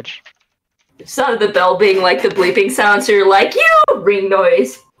damage. Sound of the bell being like the bleeping sound, so you're like, you ring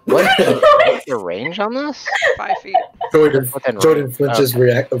noise. What's the range on this? 5 feet. Jordan flinches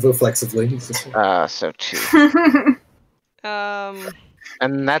reflexively. So 2.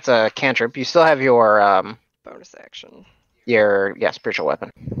 And that's a cantrip. You still have your bonus action. Your spiritual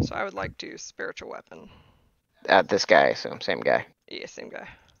weapon. So I would like to spiritual weapon. This guy, so same guy. Yeah, same guy.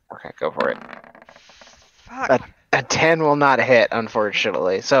 Okay, go for it. Fuck. A 10 will not hit,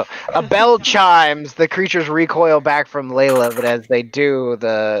 unfortunately. So a bell chimes, the creatures recoil back from Layla, but as they do,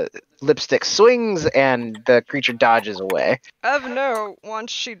 the lipstick swings and the creature dodges away. Of note,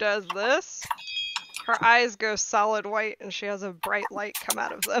 once she does this, her eyes go solid white and she has a bright light come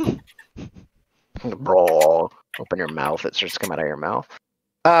out of them. Brawl. Open your mouth, it starts to come out of your mouth.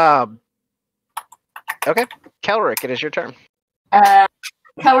 Okay, Kelric, it is your turn.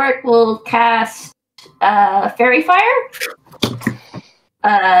 Kelric will cast Fairy Fire.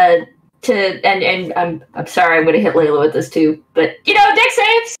 I'm sorry, I'm gonna hit Layla with this too, but dex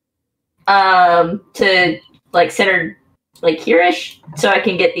saves. To like center like here-ish, so I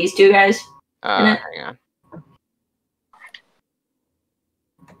can get these two guys. Hang on.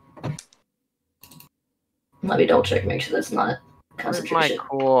 Let me double check, make sure that's not concentration. My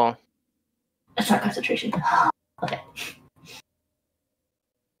cool. That's not concentration. Okay.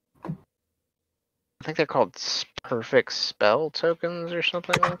 I think they're called perfect spell tokens or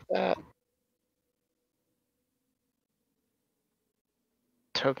something like that.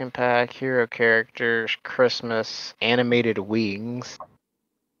 Token pack, hero characters, Christmas, animated wings,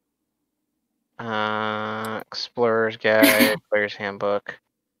 explorer's guide, player's handbook,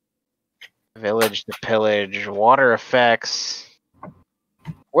 village to pillage, water effects.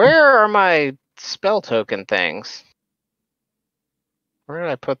 Where are my spell token things? Where did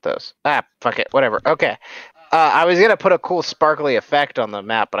I put those? Fuck it, whatever. Okay. I was gonna put a cool sparkly effect on the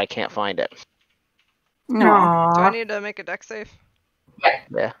map, but I can't find it. Aww. Do I need to make a dex save?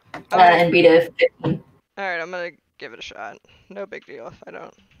 Yeah. And beat a 15. Alright, I'm gonna give it a shot. No big deal if I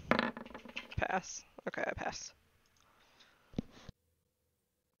don't pass. Okay, I pass.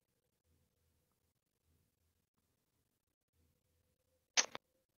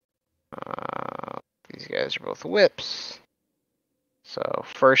 These guys are both whips. So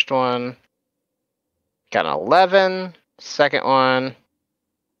first one got an 11. Second one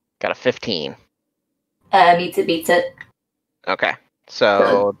got a 15. Beats it. Okay.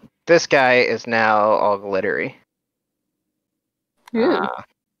 So this guy is now all glittery. Ooh.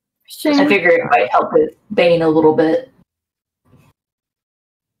 I figure it might help with Bane a little bit.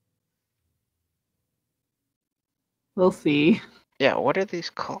 We'll see. Yeah, what are these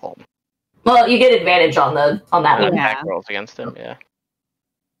called? Well, you get advantage on that one. Attack rolls against him, yeah.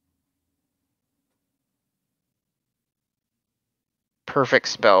 Perfect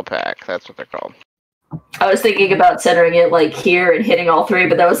spell pack, that's what they're called. I was thinking about centering it like here and hitting all three,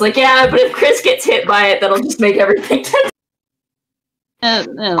 but that was like, yeah, but if Chris gets hit by it, that'll just make everything.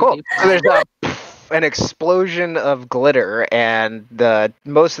 Cool. So there's an explosion of glitter, and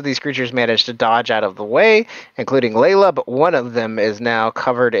most of these creatures manage to dodge out of the way, including Layla, but one of them is now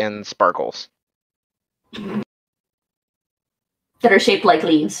covered in sparkles. That are shaped like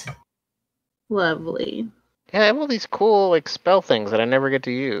leaves. Lovely. Yeah, I have all these cool spell things that I never get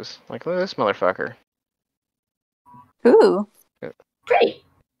to use. Like, look at this motherfucker. Ooh. Great.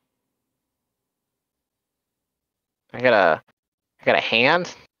 I got a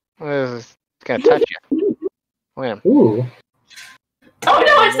hand. It's gonna touch you. Wham. Ooh. Oh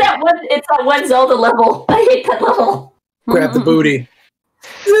no, it's that one. It's that one Zelda level. I hate that level. Grab the booty.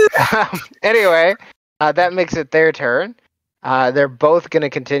 Anyway, that makes it their turn. They're both gonna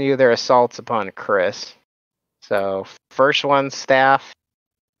continue their assaults upon Chris. So first one staff.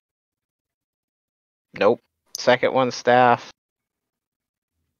 Nope. Second one staff.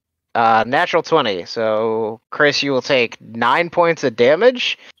 Natural 20. So Chris, you will take 9 points of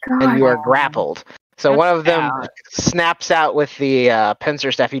damage, and you are grappled. So one of them snaps out with the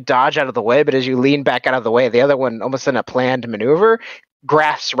pincer staff. You dodge out of the way, but as you lean back out of the way, the other one, almost in a planned maneuver,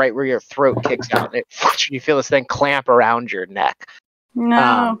 grasps right where your throat kicks out. You feel this thing clamp around your neck.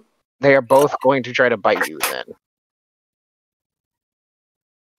 No. They are both going to try to bite you then.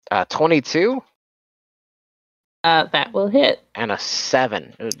 22 That will hit. and a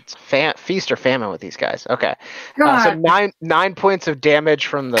 7. It's feast or famine with these guys. Okay. So God. 9 points of damage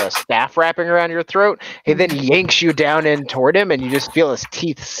from the staff wrapping around your throat. He then yanks you down in toward him, and you just feel his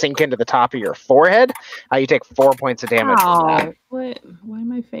teeth sink into the top of your forehead. You take 4 points of damage from that. Oh, what? Why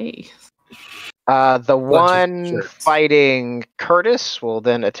my face? The one shirts. fighting Curtis will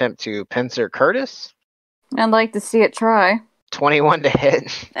then attempt to pincer Curtis. I'd like to see it try. 21 to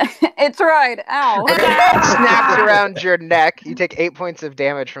hit. It tried. Ow. Snaps around your neck. You take 8 points of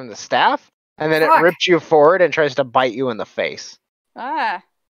damage from the staff, and then it Fuck. rips you forward and tries to bite you in the face. Ah.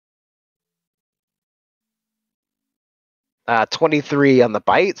 23 on the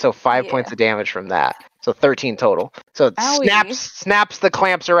bite, so 5 Yeah. points of damage from that. So 13 total. So it Owie. snaps the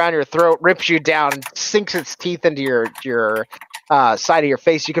clamps around your throat, rips you down, sinks its teeth into your side of your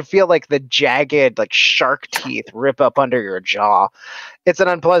face. You can feel like the jagged, shark teeth rip up under your jaw. It's an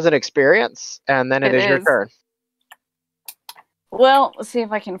unpleasant experience, and then it is your turn. Well, let's see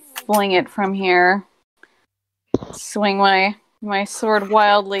if I can fling it from here. Swing my sword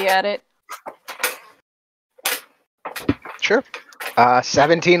wildly at it. Sure.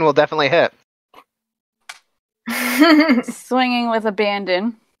 17 will definitely hit. Swinging with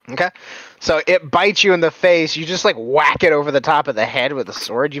abandon. Okay. So it bites you in the face. You just whack it over the top of the head with a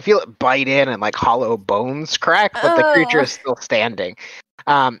sword. You feel it bite in and hollow bones crack, but the creature is still standing.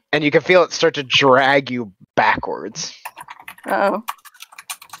 And you can feel it start to drag you backwards. Uh-oh.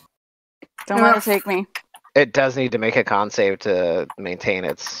 Don't let it take me. It does need to make a con save to maintain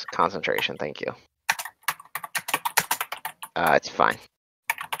its concentration. Thank you. It's fine.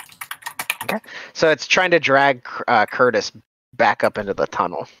 Okay. So it's trying to drag Curtis back up into the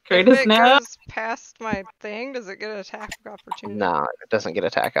tunnel. Curtis, If it no. goes past my thing, does it get an attack opportunity? No, it doesn't get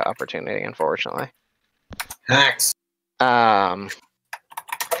attack opportunity, unfortunately. Hacks.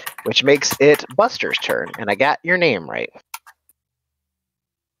 Which makes it Buster's turn, and I got your name right.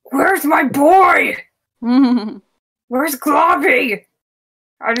 Where's my boy? Mhm. Where's Globby?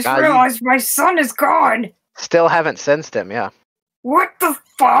 I just You- realized my son is gone. Still haven't sensed him, yeah. What the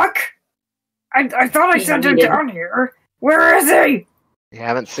fuck? I thought I He sent him needed- down here. Where is he? You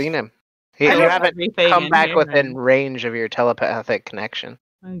haven't seen him. I You don't- haven't Everything come in back here, within then. range of your telepathic connection.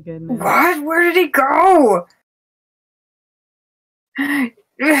 Oh goodness. What? Where did he go?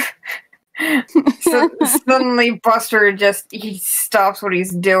 So suddenly Buster he stops what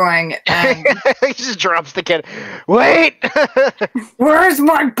he's doing and He just drops the kid. Wait! where's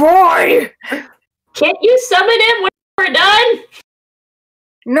my boy? Can't you summon him when we're done?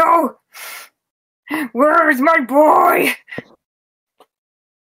 No. Where's my boy?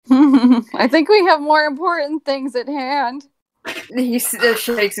 I think we have more important things at hand. He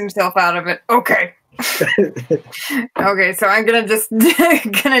shakes himself out of it. Okay. Okay, so I'm gonna just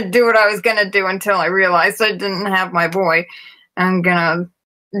gonna do what I was gonna do until I realized I didn't have my boy. I'm gonna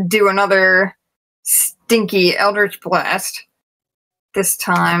do another stinky Eldritch Blast. This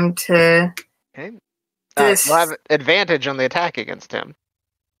time to Okay. this. You'll have advantage on the attack against him.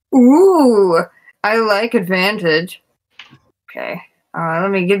 Ooh, I like advantage. Okay,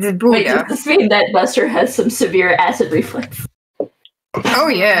 let me get this Wait, booyah. does this mean that Buster has some severe acid reflux? Oh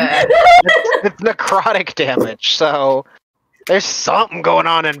yeah. It's necrotic damage, so there's something going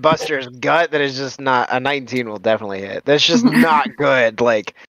on in Buster's gut that is just not. A 19 will definitely hit. That's just not good.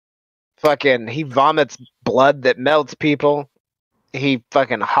 Like, fucking, he vomits blood that melts people. He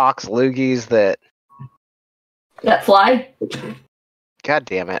fucking hawks loogies that. That fly? God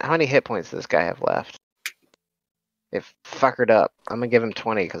damn it! How many hit points does this guy have left? It fuckered up. I'm gonna give him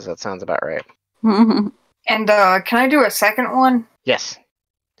 20 because that sounds about right. And can I do a second one? Yes,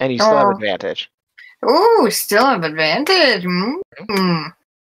 and you still have advantage. Ooh, still have advantage. Mm.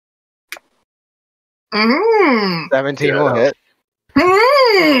 17 will hit.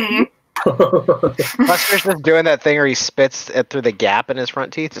 Mm. Buster's just doing that thing where he spits it through the gap in his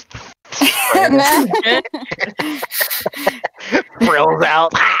front teeth. Just frills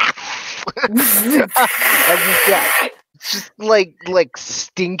out. It's just like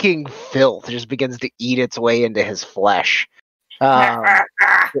stinking filth just begins to eat its way into his flesh.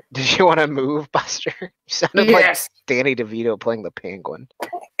 Did you want to move, Buster? You sounded like Danny DeVito playing the penguin.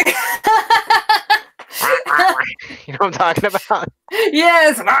 You know what I'm talking about?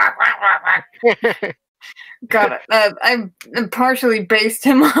 Yes. Got it. I partially based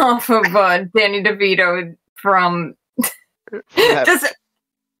him off of Danny DeVito from just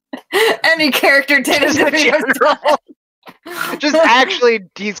any character Danny DeVito's done. Just actually,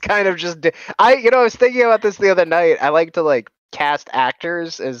 he's kind of just. I was thinking about this the other night. I like to cast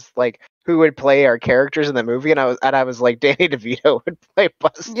actors as who would play our characters in the movie, and I was like, Danny DeVito would play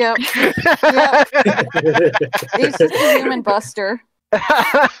Buster. Yep. He's just a human Buster.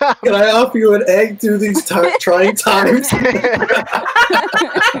 Can I offer you an egg through these trying times?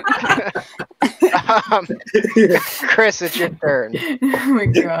 Chris, it's your turn. Oh my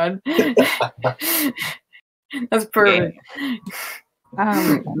god. That's perfect.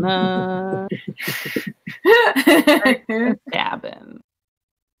 I'm gonna stab him.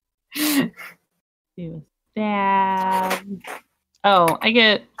 Do a stab. Oh, I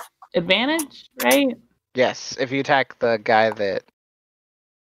get advantage, right? Yes, if you attack the guy that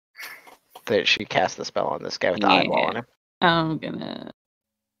she cast the spell on, this guy with the eyeball on him. I'm gonna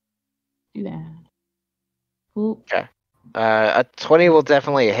do that. Cool. Okay. A 20 will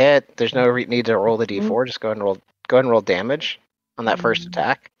definitely hit. There's no need to roll the d4. Just go ahead and roll damage on that first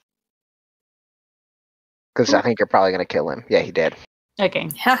attack. Because I think you're probably gonna kill him. Yeah, he did. Okay.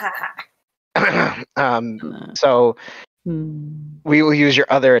 So we will use your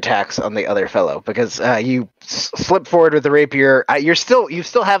other attacks on the other fellow because you slip forward with the rapier. You still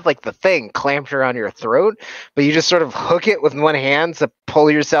have the thing clamped around your throat, but you just sort of hook it with one hand to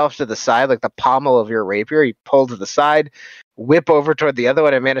pull yourself to the side, like the pommel of your rapier. You pull to the side, whip over toward the other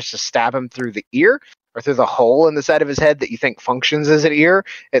one, and manage to stab him through the ear or through the hole in the side of his head that you think functions as an ear.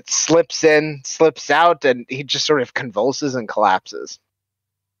 It slips in, slips out, and he just sort of convulses and collapses.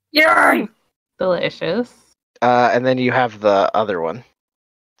 Yay! Delicious. And then you have the other one.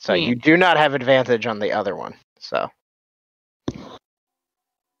 So you do not have advantage on the other one. So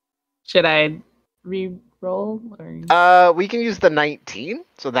should I re-roll? Or? We can use the 19,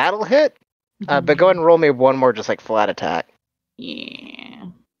 so that'll hit. But go ahead and roll me one more, just flat attack. Yeah.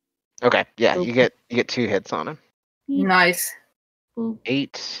 Okay. Yeah, you get 2 hits on him. Nice.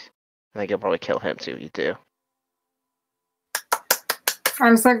 8. I think you'll probably kill him too. You do.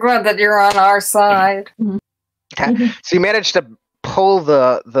 I'm so glad that you're on our side. Okay. So you managed to pull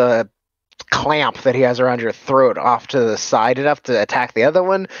the clamp that he has around your throat off to the side enough to attack the other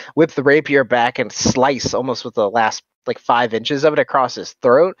one, whip the rapier back and slice almost with the last 5 inches of it across his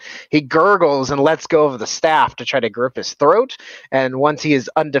throat. He gurgles and lets go of the staff to try to grip his throat, and once he is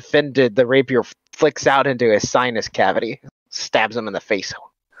undefended, the rapier flicks out into his sinus cavity, stabs him in the face.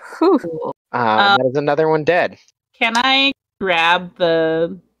 That is another one dead. Can I grab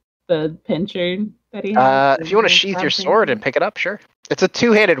the pincher that he has? If you want to sheath your sword and pick it up, sure. It's a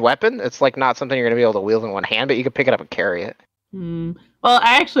two-handed weapon. It's like not something you're gonna be able to wield in one hand, but you can pick it up and carry it. Well,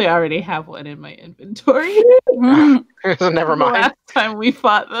 I actually already have one in my inventory. So never mind. The last time we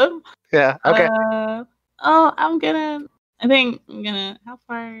fought them. Yeah. Okay. I think I'm gonna. How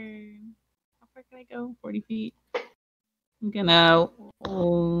far can I go? 40 feet. I'm gonna.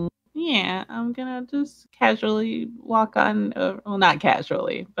 Yeah, I'm gonna just casually walk on. Well, not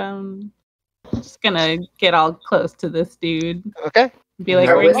casually, but I'm just gonna get all close to this dude. Okay. Be like,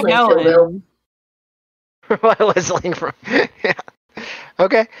 Or where you whistling for Will. going? Whistling from. Yeah.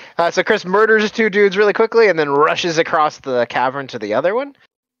 Okay. So Chris murders two dudes really quickly and then rushes across the cavern to the other one.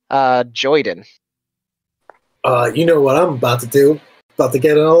 Joyden. You know what I'm about to do? About to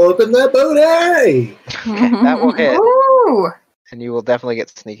get it all up in that booty! Okay, that will hit. Ooh! And you will definitely get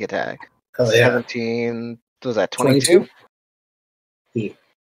sneak attack. Oh, yeah. 17. What was that? 22? Yeah.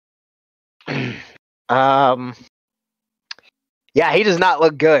 Yeah, he does not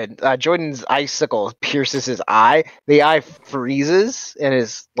look good. Jordan's icicle pierces his eye. The eye freezes in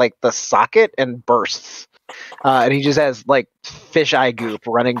his like the socket and bursts. And he just has like fish eye goop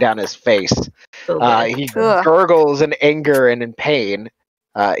running down his face. He gurgles in anger and in pain.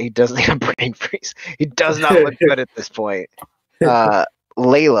 He doesn't have brain freeze. He does not look good at this point.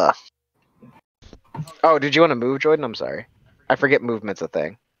 Layla. Oh, did you want to move, Jordan? I'm sorry. I forget movement's a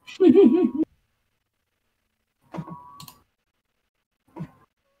thing.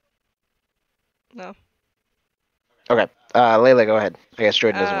 No. Okay. Layla, go ahead. I guess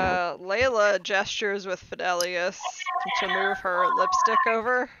Jordan doesn't want to move. Layla gestures with Fidelius to move her lipstick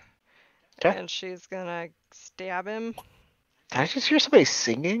over. Okay. And she's gonna stab him. Did I just hear somebody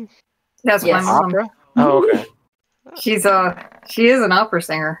singing? That's Yes. my mom. Opera? Oh, okay. She is an opera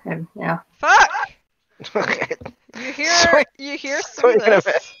singer, and yeah. Fuck! Okay. You hear Swing and a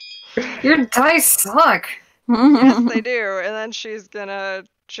this? Your dice suck. Yes, they do. And then she's gonna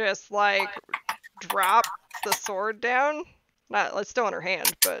just like drop the sword down. It's still in her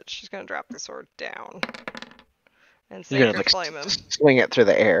hand, but she's gonna drop the sword down and You're sink gonna or flame him. swing it through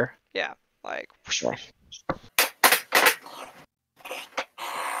the air. Yeah, like. Whoosh, Yeah.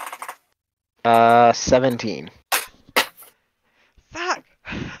 whoosh. 17. Fuck.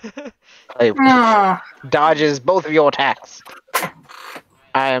 Like, Ah, dodges both of your attacks.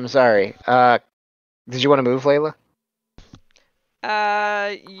 I am sorry. Did you want to move, Layla?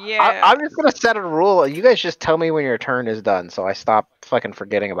 Yeah. I'm just gonna set a rule. You guys just tell me when your turn is done, so I stop fucking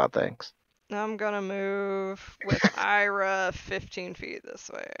forgetting about things. I'm gonna move with Ira 15 feet this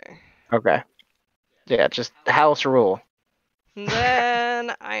way. Okay. Yeah, just house rule. And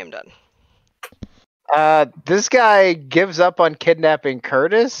then I am done. This guy gives up on kidnapping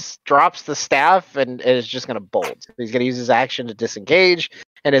Curtis, drops the staff, and is just gonna bolt. He's gonna use his action to disengage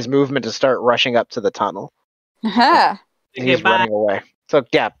and his movement to start rushing up to the tunnel. Aha. He's Okay, bye. running away. So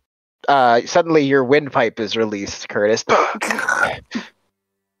yeah, suddenly your windpipe is released, Curtis.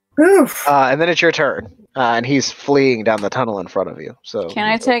 oof. And then it's your turn, and he's fleeing down the tunnel in front of you. So Can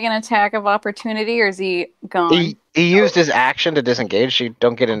I take an attack of opportunity, or is he gone? He used his action to disengage. So you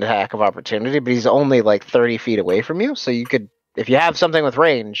don't get an attack of opportunity, but he's only like 30 feet away from you. So you could, if you have something with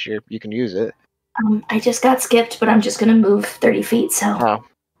range, you can use it. I just got skipped, but I'm just gonna move 30 feet, so. Oh,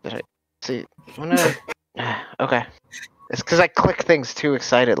 did I see? I'm gonna. Okay, it's because I click things too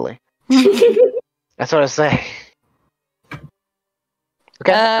excitedly. That's what I say.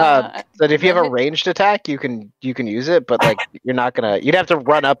 Okay. So if you have a ranged attack, you can use it, but like you're not gonna. You'd have to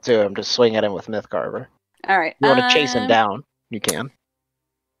run up to him to swing at him with Myth Carver. All right. You want to chase him down? You can.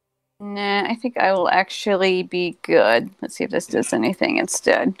 Nah, I think I will actually be good. Let's see if this does anything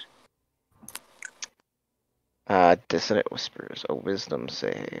instead. Dissonant Whispers, a wisdom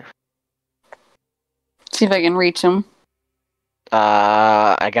save. See if I can reach him.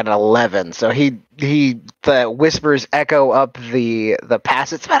 I got an 11. So the whispers echo up the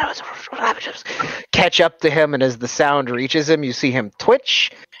passage, catch up to him, and as the sound reaches him, you see him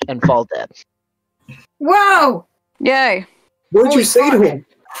twitch and fall dead. Wow! Yay! What did Holy you say to him?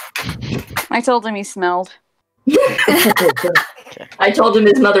 I told him he smelled. I told him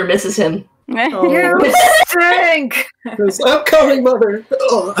his mother misses him. Oh. You stink! I'm coming, mother.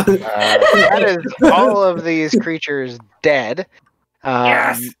 Oh. That is all of these creatures dead.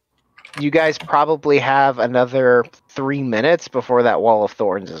 Yes! You guys probably have another 3 minutes before that wall of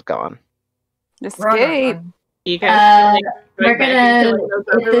thorns is gone. Escape. You guys We're gonna.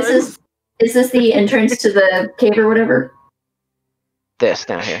 Is this the entrance to the cave or whatever? This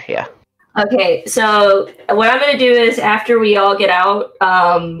down here, yeah. Okay, so what I'm gonna do is after we all get out,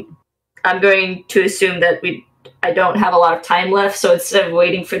 I'm going to assume that I don't have a lot of time left. So instead of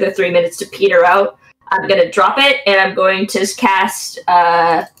waiting for the 3 minutes to peter out, I'm going to drop it, and I'm going to cast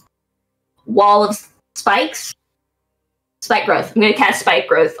Wall of Spikes. Spike Growth. I'm going to cast Spike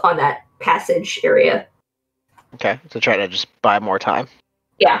Growth on that passage area. Okay, so try to just buy more time.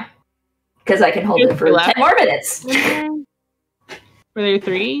 Yeah, because I can hold it for 10 more minutes. Were there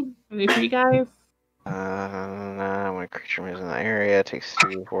 3? Were there 3 guys? When a creature moves in that area, it takes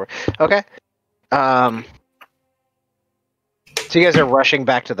 2, 4. Okay. So you guys are rushing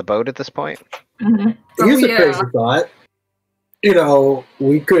back to the boat at this point? Mm-hmm. Here's a crazy thought.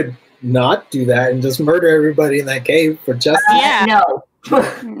 We could not do that and just murder everybody in that cave for justice. No.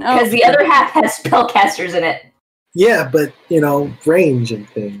 Because the other half has spellcasters in it. Yeah, but, range and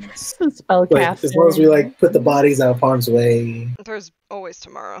things. Spellcaster. Like, as long as we, put the bodies out of harm's way. There's always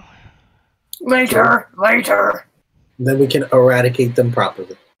tomorrow. Later. Then we can eradicate them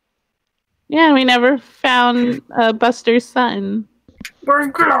properly. Yeah, we never found Buster's son. Where's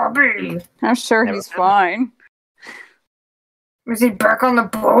Globby? I'm sure he's fine. Is he back on the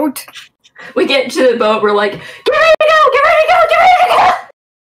boat? We get to the boat, we're like, get ready to go! Get ready to go! Get ready to go!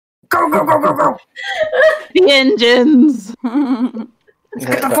 Go! The engines!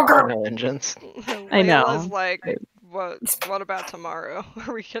 Get the fuck out! No engines. I know. Layla's like, what about tomorrow?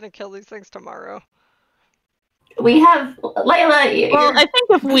 Are we gonna kill these things tomorrow? We have Layla. Well, I think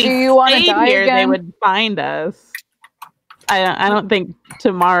if we stayed here, they would find us. I don't think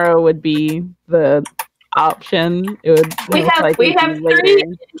tomorrow would be the option. It would. We have 3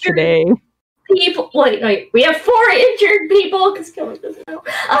 today. People. Wait. We have 4 injured people because Killer doesn't know.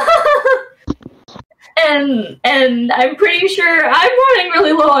 and I'm pretty sure I'm running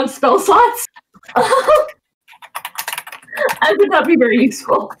really low on spell slots. I would not be very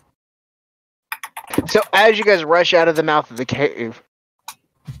useful. So as you guys rush out of the mouth of the cave,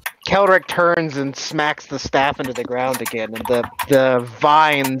 Keldrick turns and smacks the staff into the ground again, and the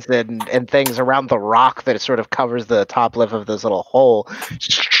vines and things around the rock that sort of covers the top lip of this little hole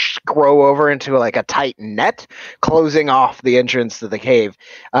grow over into a tight net, closing off the entrance to the cave.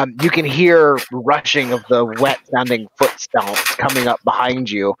 You can hear rushing of the wet-sounding footsteps coming up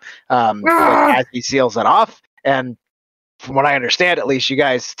behind you as he seals it off, and from what I understand, at least, you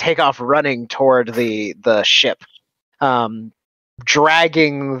guys take off running toward the ship,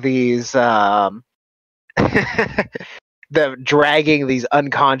 dragging these dragging these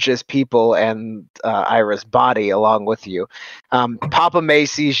unconscious people and Ira's body along with you. Papa May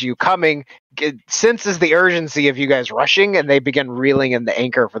sees you coming, senses the urgency of you guys rushing, and they begin reeling in the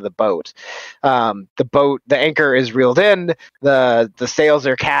anchor for the boat. The anchor is reeled in, the sails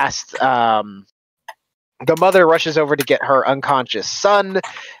are cast. The mother rushes over to get her unconscious son,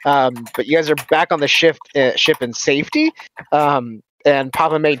 but you guys are back on the ship in safety, and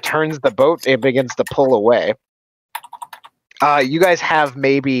Papa May turns the boat and begins to pull away. You guys have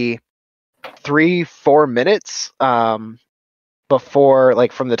maybe 3-4 minutes before,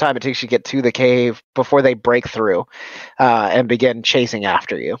 from the time it takes you to get to the cave, before they break through and begin chasing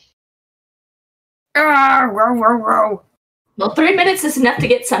after you. Row. Well, 3 minutes is enough to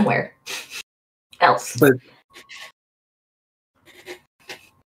get somewhere else. But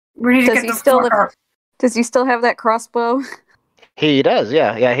we need to get the fuck out. Does he still have that crossbow? He does,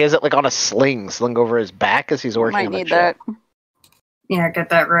 yeah. He has it on a sling over his back as he's working Might on the need ship. that. Yeah, get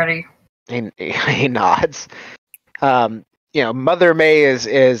that ready. He nods. Mother May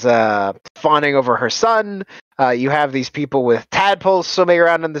is fawning over her son. You have these people with tadpoles swimming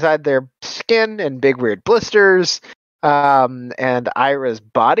around inside their skin and big weird blisters. And Ira's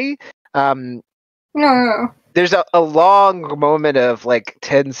body. No. There's a long moment of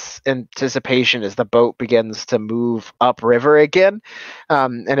tense anticipation as the boat begins to move upriver again.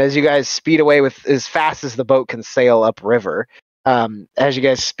 And as you guys speed away with as fast as the boat can sail upriver, as you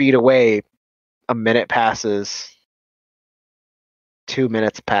guys speed away, a minute passes, 2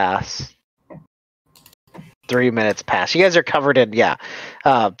 minutes pass, 3 minutes pass. You guys are covered in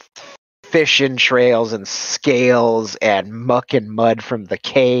fish entrails and scales and muck and mud from the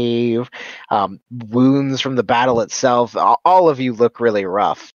cave, wounds from the battle itself. All of you look really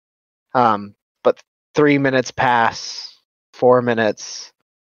rough. But 3 minutes pass, 4 minutes,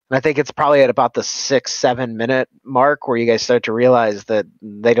 and I think it's probably at about the 6-7 minute mark where you guys start to realize that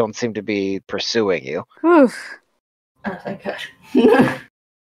they don't seem to be pursuing you. Oof. Oh, thank God.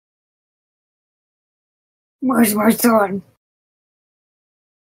 Where's my son?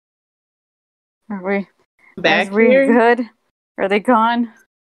 Are we Back Are we here? good? Are they gone?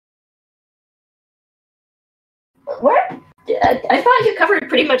 Where? I thought you covered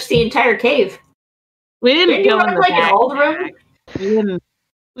pretty much the entire cave. We didn't go in the in back. all the room? We didn't.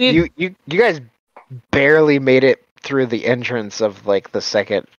 You guys barely made it through the entrance of the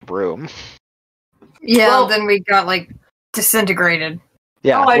second room. Yeah, Well- then we got, like, disintegrated.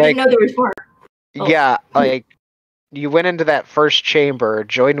 Yeah, Oh, I didn't know there was more. Oh. Yeah, like you went into that first chamber,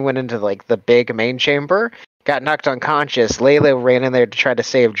 Jordan went into like the big main chamber, got knocked unconscious, Layla ran in there to try to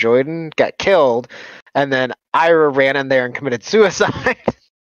save Jordan, got killed, and then Ira ran in there and committed suicide.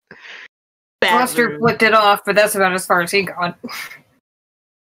 Buster flicked it off, but that's about as far as he got.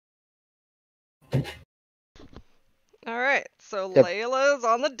 Alright, so Yep. Layla's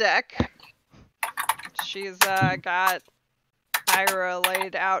on the deck. She's got Ira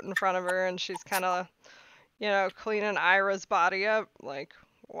laid out in front of her, and she's kind of, cleaning Ira's body up, like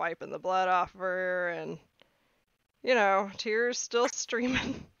wiping the blood off of her, and, tears still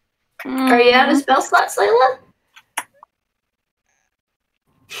streaming. Are you out of spell slots, Layla?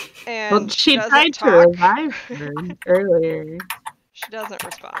 And Well, she doesn't tried to talk. revive her earlier. She doesn't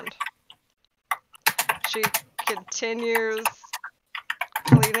respond. She continues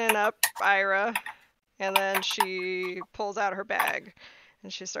cleaning up Ira, and then she pulls out her bag,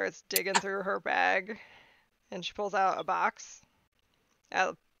 and she starts digging through her bag, and she pulls out a box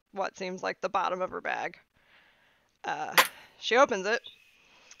at what seems like the bottom of her bag. She opens it,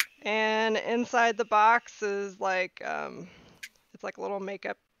 and inside the box is like, it's like a little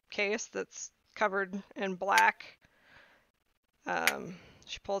makeup case that's covered in black.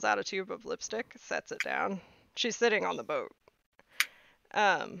 She pulls out a tube of lipstick, sets it down. She's sitting on the boat.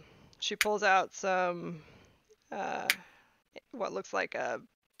 She pulls out some, what looks like an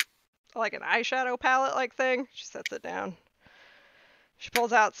eyeshadow palette-like thing. She sets it down. She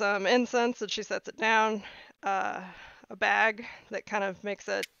pulls out some incense and she sets it down. A bag that kind of makes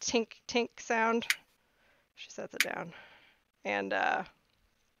a tink-tink sound. She sets it down. And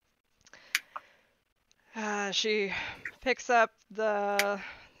she picks up the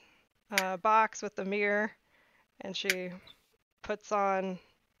box with the mirror, and she puts on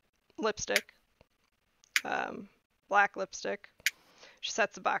lipstick, black lipstick. She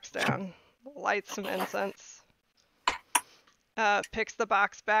sets the box down, lights some incense, picks the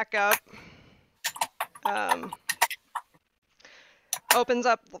box back up, opens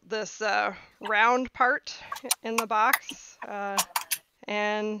up this round part in the box,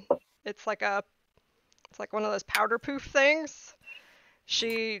 and it's like one of those powder poof things.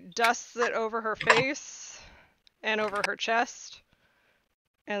 She dusts it over her face and over her chest,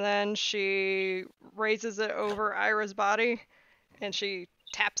 and then she raises it over Ira's body, and she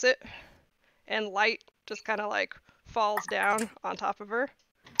taps it, and light just kind of like falls down on top of her,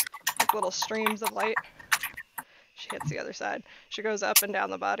 like little streams of light. She hits the other side. She goes up and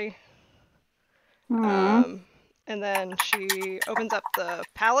down the body. And then she opens up the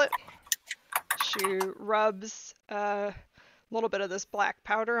palette. She rubs a little bit of this black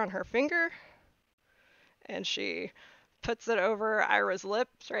powder on her finger, and she puts it over Ira's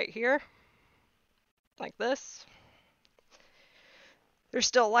lips right here, like this. There's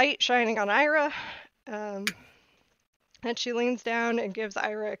still light shining on Ira, and she leans down and gives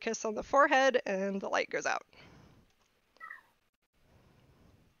Ira a kiss on the forehead, and the light goes out.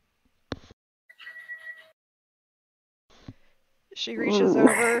 She reaches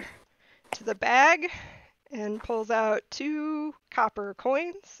over to the bag and pulls out 2 copper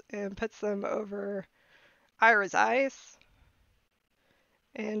coins and puts them over Ira's eyes.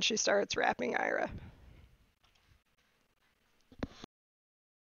 And she starts wrapping Ira.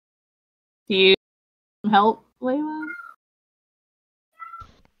 Do you help, Layla?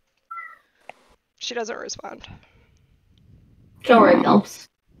 She doesn't respond. Don't worry, helps.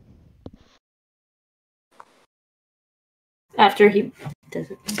 After he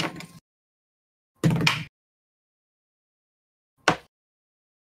does it.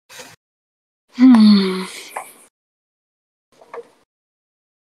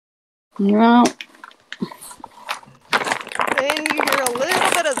 No. Then you hear a little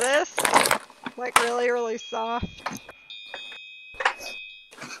bit of this, like really, really soft.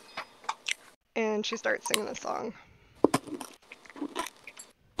 And she starts singing a song.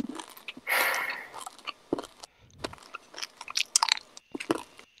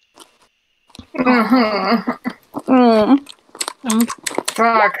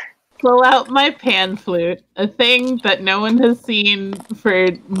 Fuck. Pull out my pan flute, a thing that no one has seen for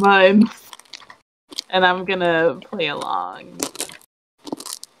months, and I'm gonna play along.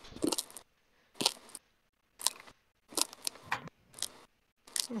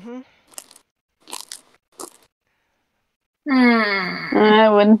 I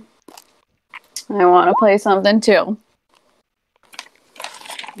want to play something too.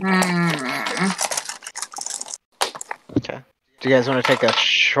 Okay. Do you guys want to take a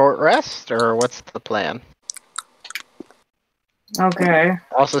short rest, or what's the plan? Okay.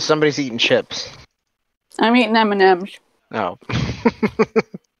 Also, somebody's eating chips. I'm eating M&M's. Oh.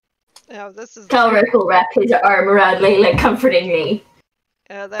 Yeah, this is. Calric will wrap his arm around Layla, comforting me.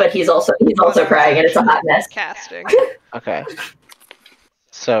 But he's also crying, and it's a hot mess. Casting. Okay.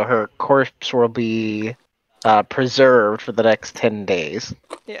 So her corpse will be preserved for the next 10 days.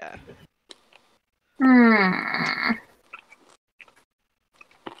 Yeah.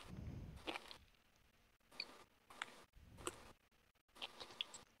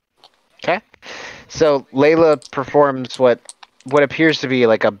 Okay. So Layla performs what appears to be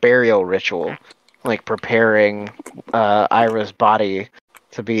like a burial ritual, like preparing Ira's body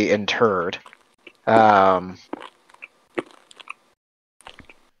to be interred.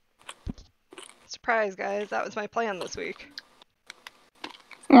 Surprise, guys! That was my plan this week.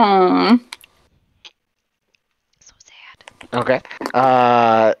 Aww. So sad. Okay.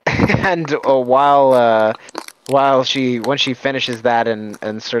 And once she finishes that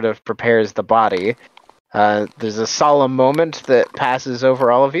and sort of prepares the body, there's a solemn moment that passes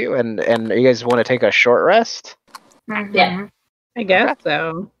over all of you, and you guys want to take a short rest? Yeah. I guess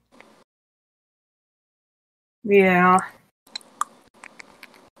so. Yeah.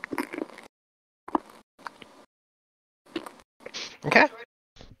 Okay.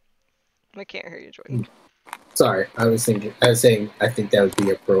 I can't hear you, Jordan. Sorry, I was saying, I think that would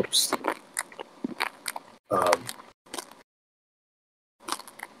be appropriate.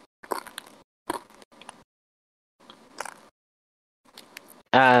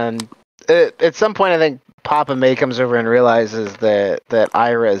 And at some point, I think Papa May comes over and realizes that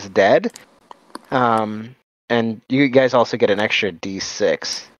Ira is dead. And you guys also get an extra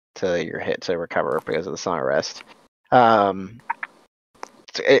D6 to your hit to recover because of the song rest.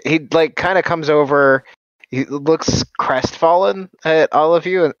 He like kind of comes over. He looks crestfallen at all of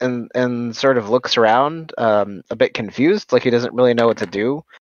you and sort of looks around, a bit confused, like he doesn't really know what to do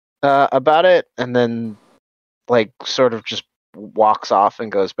about it, and then like sort of just walks off and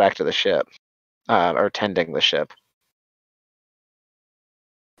goes back to the ship, or tending the ship.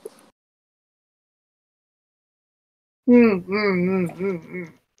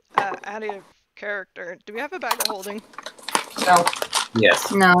 Out of character. Do we have a bag of holding? No.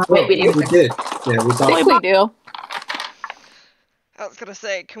 Yes. No. Wait, we do. We did. Yeah, we I thought. think we do. I was gonna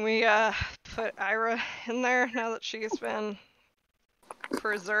say, can we put Ira in there now that she's been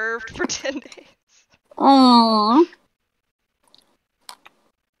preserved for 10 days? Aww.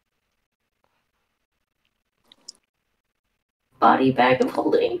 Body bag of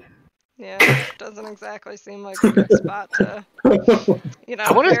holding. Yeah, doesn't exactly seem like a good spot to,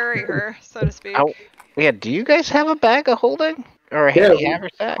 bury her, so to speak. Yeah, do you guys have a bag of holding or a Yeah, handy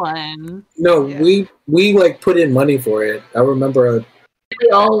haversack? One. No, Yeah. we like put in money for it. I remember. We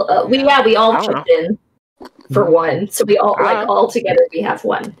all I don't chipped in for one. So we all all together we have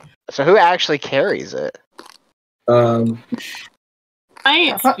one. So who actually carries it? Might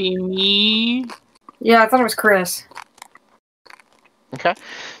be me. Yeah, I thought it was Chris. Okay.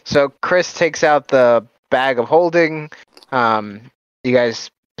 So Chris takes out the bag of holding. You guys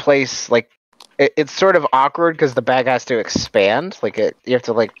place like it's sort of awkward because the bag has to expand. Like you have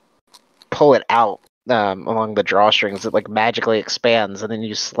to like pull it out along the drawstrings. It like magically expands, and then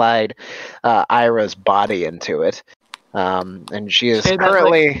you slide Ira's body into it. And she is Sure, that's,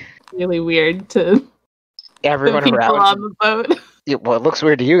 currently really weird to everyone people around. on the boat. Well, it looks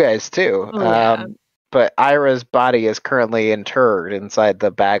weird to you guys too. Oh, yeah. But Ira's body is currently interred inside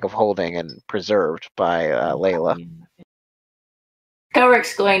the bag of holding and preserved by Layla.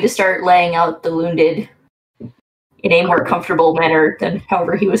 Kelric's going to start laying out the wounded in a more comfortable manner than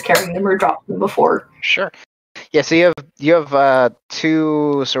however he was carrying them or dropped them before. Sure. Yeah, so you have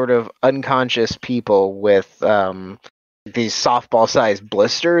two sort of unconscious people with these softball-sized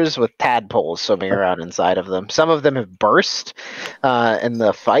blisters with tadpoles swimming around inside of them. Some of them have burst in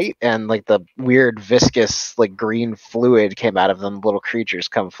the fight, and like the weird viscous like green fluid came out of them. Little creatures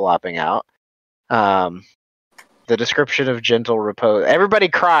come flopping out. The description of gentle repose. Everybody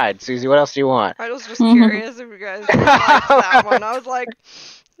cried. Susie, what else do you want? I was just curious if you guys liked that one. I was like,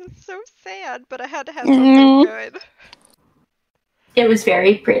 it's so sad, but I had to have something good. It was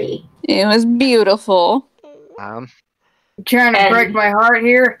very pretty. It was beautiful. Trying to break my heart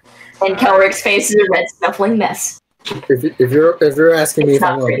here. And Kelric's face is a red snuffling mess. If you're asking me It's if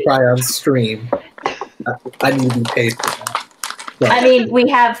I'm not going pretty. to cry on stream, I need to be paid for that. But, I mean, we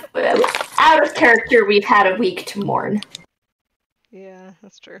have out of character. We've had a week to mourn. Yeah,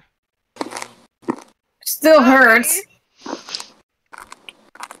 that's true. Still hurts.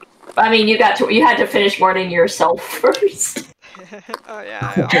 I mean, you had to finish mourning yourself first. Oh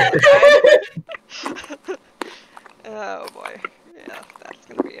yeah. Oh boy. Yeah, that's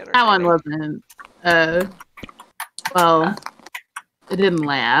gonna be entertaining. That one wasn't Well, it didn't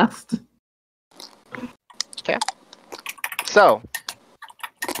last. Okay. So,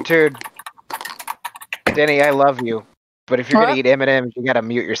 dude, Denny, I love you, but if you're gonna eat M&Ms, you gotta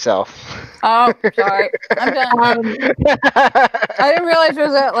mute yourself. Oh, sorry. I'm done. I didn't realize it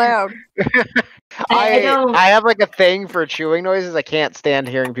was that loud. I have like a thing for chewing noises. I can't stand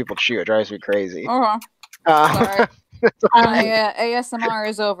hearing people chew. It drives me crazy. Sorry. My ASMR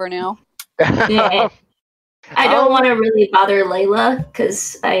is over now. Yeah. I don't want to really bother Layla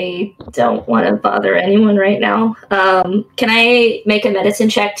because I don't want to bother anyone right now. Can I make a medicine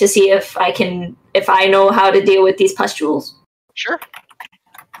check to see if I know how to deal with these pustules? Sure.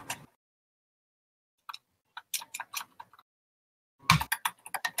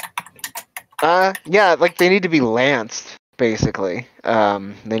 Yeah, like they need to be lanced, basically.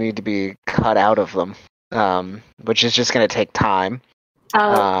 They need to be cut out of them, which is just going to take time.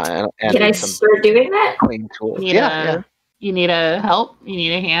 And can I start doing that? Clean tools. Yeah. You need a help? You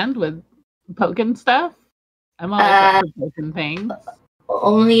need a hand with poking stuff? I'm always up for poking things.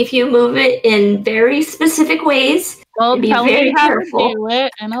 Only if you move it in very specific ways. Well, be tell very me how careful. to do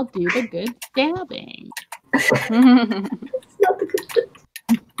it, and I'll do the good stabbing. It's not the good.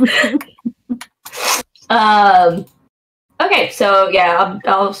 Okay, so yeah,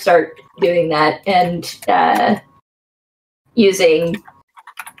 I'll start doing that and using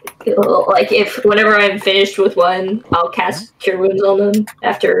like if whenever I'm finished with one, I'll cast Cure Wounds on them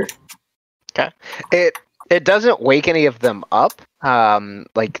after. Okay. It doesn't wake any of them up.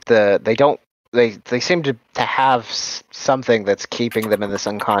 Like they seem to have something that's keeping them in this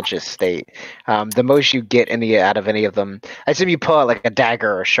unconscious state. The most you get out of any of them, I assume you pull out like a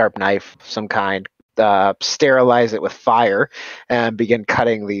dagger or a sharp knife of some kind, sterilize it with fire, and begin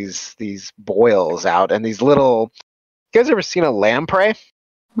cutting these boils out. And these little, you guys ever seen a lamprey?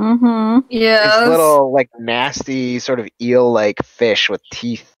 Mm-hmm. Yes. These little like nasty sort of eel-like fish with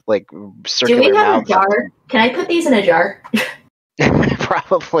teeth, like circular Do we have mouths. a jar? Can I put these in a jar?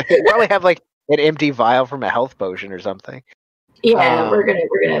 Probably. They probably have like an empty vial from a health potion or something. Yeah, we're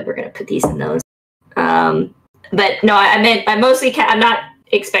gonna put these in those. But no, I meant I mostly I'm not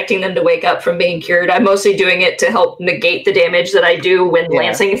expecting them to wake up from being cured. I'm mostly doing it to help negate the damage that I do when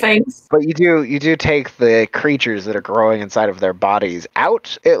lancing things. But you do take the creatures that are growing inside of their bodies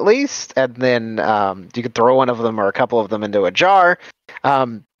out at least, and then you could throw one of them or a couple of them into a jar.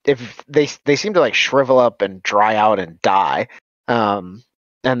 If they seem to like shrivel up and dry out and die. And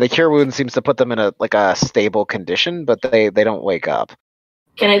the cure wound seems to put them in a stable condition, but they don't wake up.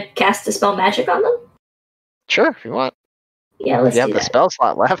 Can I cast Dispel Magic on them? Sure, if you want. Yeah, let's you have do the that. spell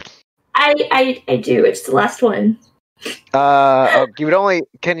slot left. I do. It's the last one. You would only.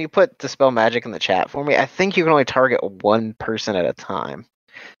 Can you put Dispel Magic in the chat for me? I think you can only target one person at a time,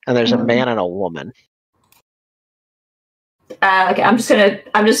 and there's a man and a woman. Okay, how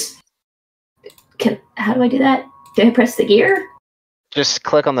do I do that? Do I press the gear? Just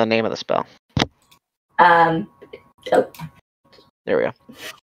click on the name of the spell. Oh. There we go.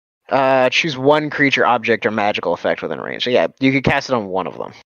 Choose one creature, object, or magical effect within range. So yeah, you could cast it on one of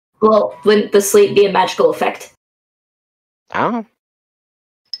them. Well, wouldn't the sleep be a magical effect? I don't know.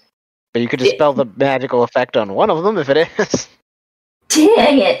 But you could dispel the magical effect on one of them if it is.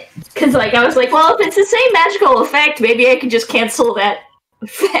 Dang it! Because I was like, well, if it's the same magical effect, maybe I could just cancel that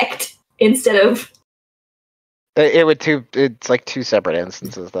effect instead of. It's like two separate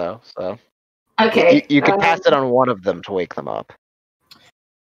instances though. So. Okay. You could cast it on one of them to wake them up.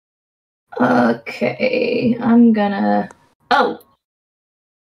 Okay, I'm gonna. Oh.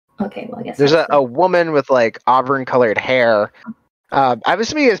 Okay, well I guess there's a woman with like auburn-colored hair. I'm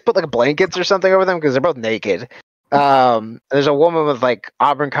assuming you guys put like blankets or something over them because they're both naked. There's a woman with like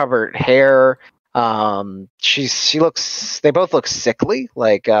auburn-covered hair. They both look sickly,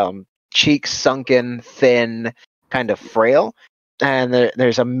 like cheeks sunken, thin, kind of frail. And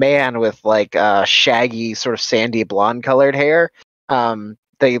there's a man with like shaggy, sort of sandy blonde-colored hair.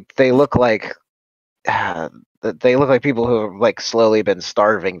 They look like people who have like slowly been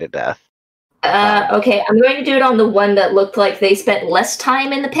starving to death. Okay, I'm going to do it on the one that looked like they spent less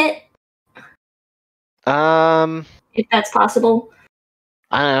time in the pit. If that's possible.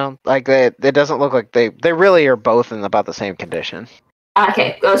 I don't know. Like it doesn't look like they really are both in about the same condition.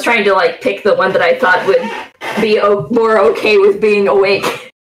 Okay, I was trying to like pick the one that I thought would be more okay with being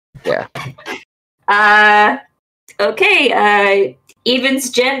awake. Yeah. Okay. Evens,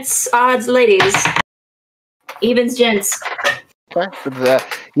 gents, odds, ladies. Evens, gents. Okay.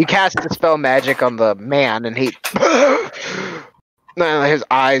 You cast Dispel Magic on the man, and his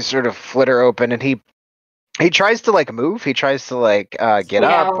eyes sort of flitter open, and he He tries to like move. He tries to like get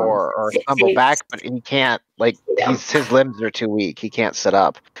up or stumble back, but he can't. Like his limbs are too weak. He can't sit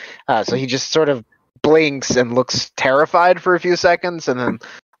up. So he just sort of blinks and looks terrified for a few seconds, and then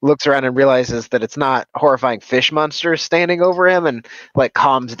looks around and realizes that it's not horrifying fish monsters standing over him, and like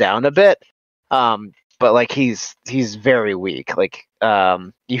calms down a bit. But like he's very weak. Like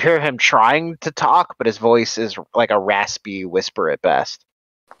you hear him trying to talk, but his voice is like a raspy whisper at best.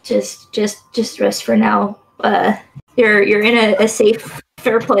 Just rest for now. You're in a safe,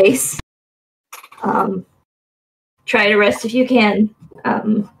 fair place. Try to rest if you can.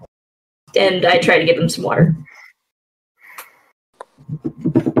 And I try to give him some water.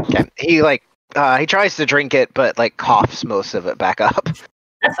 Okay. He tries to drink it, but like coughs most of it back up.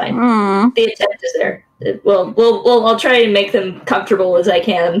 That's fine. The attempt is there. I'll try and make them comfortable as I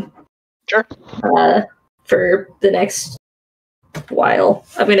can. Sure. For the next while,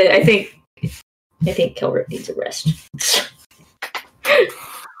 I think Kilbert needs a rest.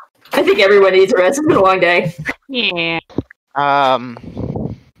 I think everyone needs a rest. It's been a long day. Yeah.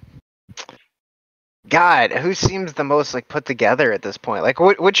 God, who seems the most like put together at this point? Like,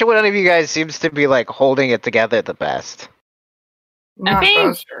 which one of you guys seems to be like holding it together the best? Not think-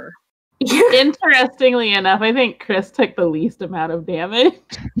 Buster. Interestingly enough, I think Chris took the least amount of damage.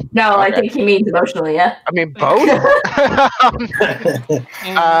 No, Okay. I think he means emotionally. Yeah. I mean, both.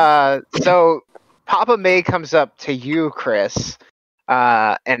 So Papa May comes up to you, Chris,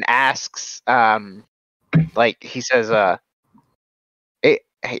 and asks, like he says, hey,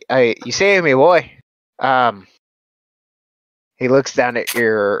 you saved me, boy. He looks down at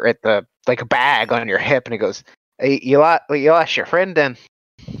the like a bag on your hip, and he goes, hey, you lost your friend then?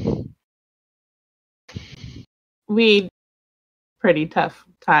 We pretty tough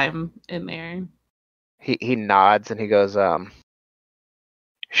time in there. He nods and he goes,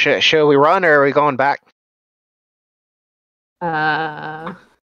 should we run or are we going back? There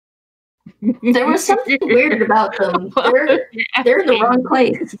was something weird about them. They're in the wrong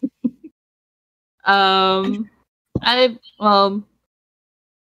place.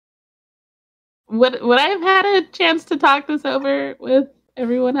 Would I have had a chance to talk this over with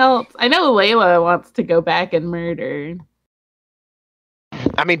everyone else? I know Layla wants to go back and murder.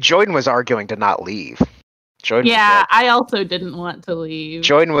 I mean, Jordan was arguing to not leave. I also didn't want to leave.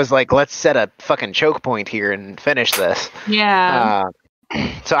 Jordan was like, let's set a fucking choke point here and finish this. Yeah.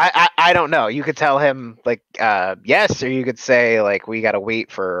 So I don't know. You could tell him like yes, or you could say like we gotta wait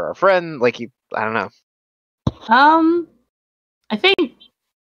for our friend. Like I don't know. I think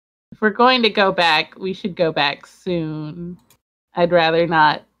if we're going to go back, we should go back soon. I'd rather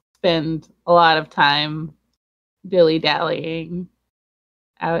not spend a lot of time dilly-dallying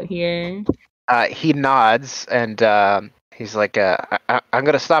out here. He nods and he's like, I'm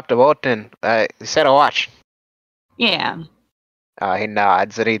gonna stop the boat and set a watch. Yeah. He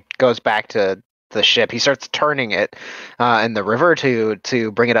nods and he goes back to the ship. He starts turning it in the river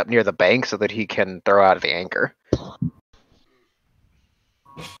to bring it up near the bank so that he can throw out the anchor.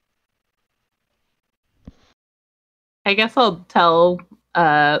 I guess I'll tell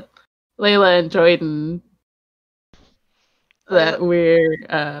Layla and Jordan that we're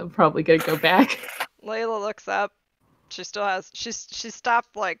probably gonna go back. Layla looks up. She still has. She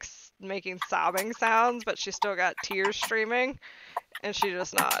stopped like making sobbing sounds, but she still got tears streaming, and she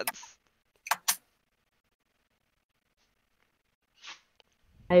just nods.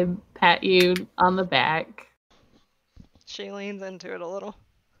 I pat you on the back. She leans into it a little.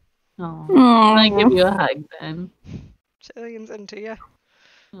 Oh, Aw. I give you a hug then. She leans into you.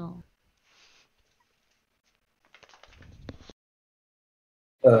 Oh.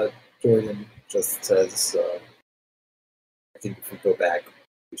 Jordan just says, I think if we go back,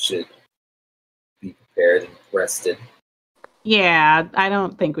 we should be prepared and rested. Yeah, I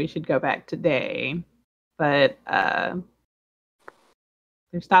don't think we should go back today, but they're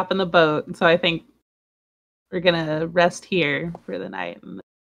stopping the boat, and so I think we're gonna rest here for the night and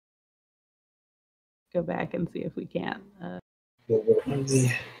go back and see if we can't Well, we're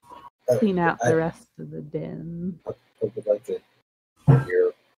only, clean out the rest of the den. I would like to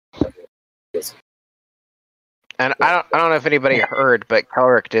hear this. And I don't know if anybody heard, but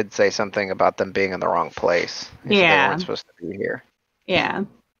Kelrick did say something about them being in the wrong place. He said they Yeah. weren't supposed to be here. Yeah.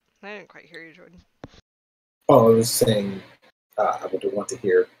 I didn't quite hear you, Jordan. Oh, I was saying I would want to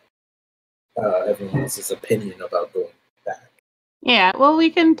hear everyone else's opinion about going back. Yeah, well,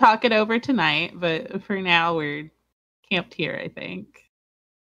 we can talk it over tonight, but for now, we're camped here, I think.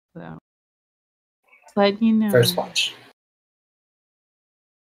 So, just letting you know. First watch.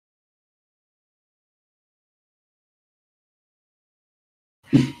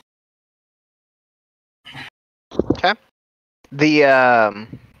 Okay. The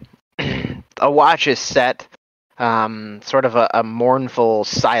a watch is set. Sort of a mournful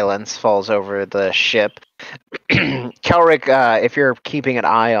silence falls over the ship. Kelric, if you're keeping an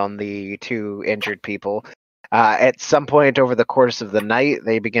eye on the two injured people, at some point over the course of the night,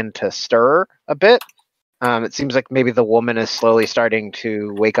 they begin to stir a bit. It seems like maybe the woman is slowly starting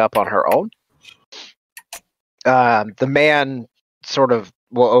to wake up on her own. The man sort of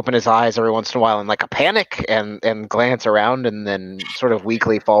will open his eyes every once in a while in like a panic and glance around and then sort of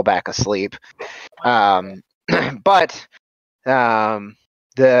weakly fall back asleep. But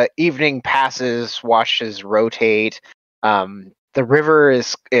the evening passes, watches rotate. The river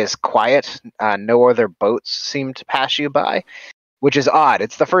is quiet. No other boats seem to pass you by, which is odd.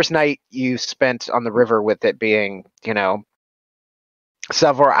 It's the first night you spent on the river with it being,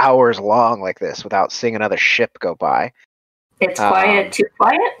 several hours long like this without seeing another ship go by. It's quiet, too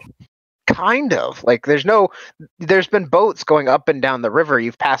quiet? Kind of. Like there's been boats going up and down the river.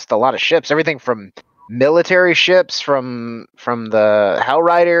 You've passed a lot of ships, everything from military ships, from the Hell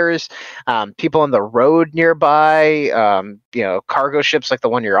Riders, people on the road nearby, cargo ships like the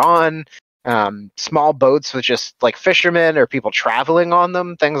one you're on, small boats with just like fishermen or people traveling on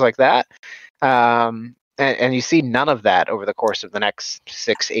them, things like that. And you see none of that over the course of the next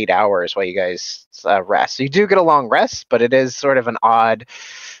 6-8 hours while you guys rest. So you do get a long rest, but it is sort of an odd.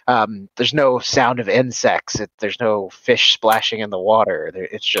 There's no sound of insects. There's no fish splashing in the water.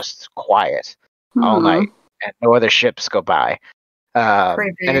 It's just quiet all night, and no other ships go by.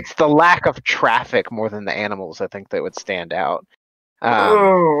 And it's the lack of traffic more than the animals, I think, that would stand out.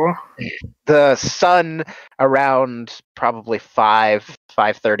 The sun around probably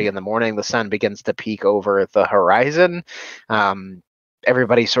 5:30 in the morning, the sun begins to peek over the horizon.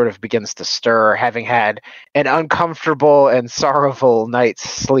 Everybody sort of begins to stir, having had an uncomfortable and sorrowful night's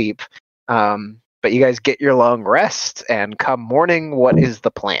sleep. But you guys get your long rest, and come morning, what is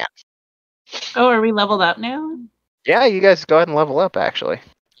the plan? Oh, are we leveled up now? Yeah, you guys go ahead and level up, actually.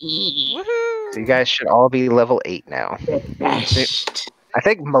 Woohoo! So you guys should all be level 8 now. Refreshed. I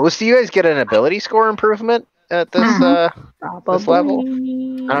think most of you guys get an ability score improvement at this this level. I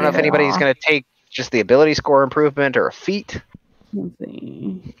don't know if anybody's going to take just the ability score improvement or a feat. Let's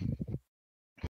see.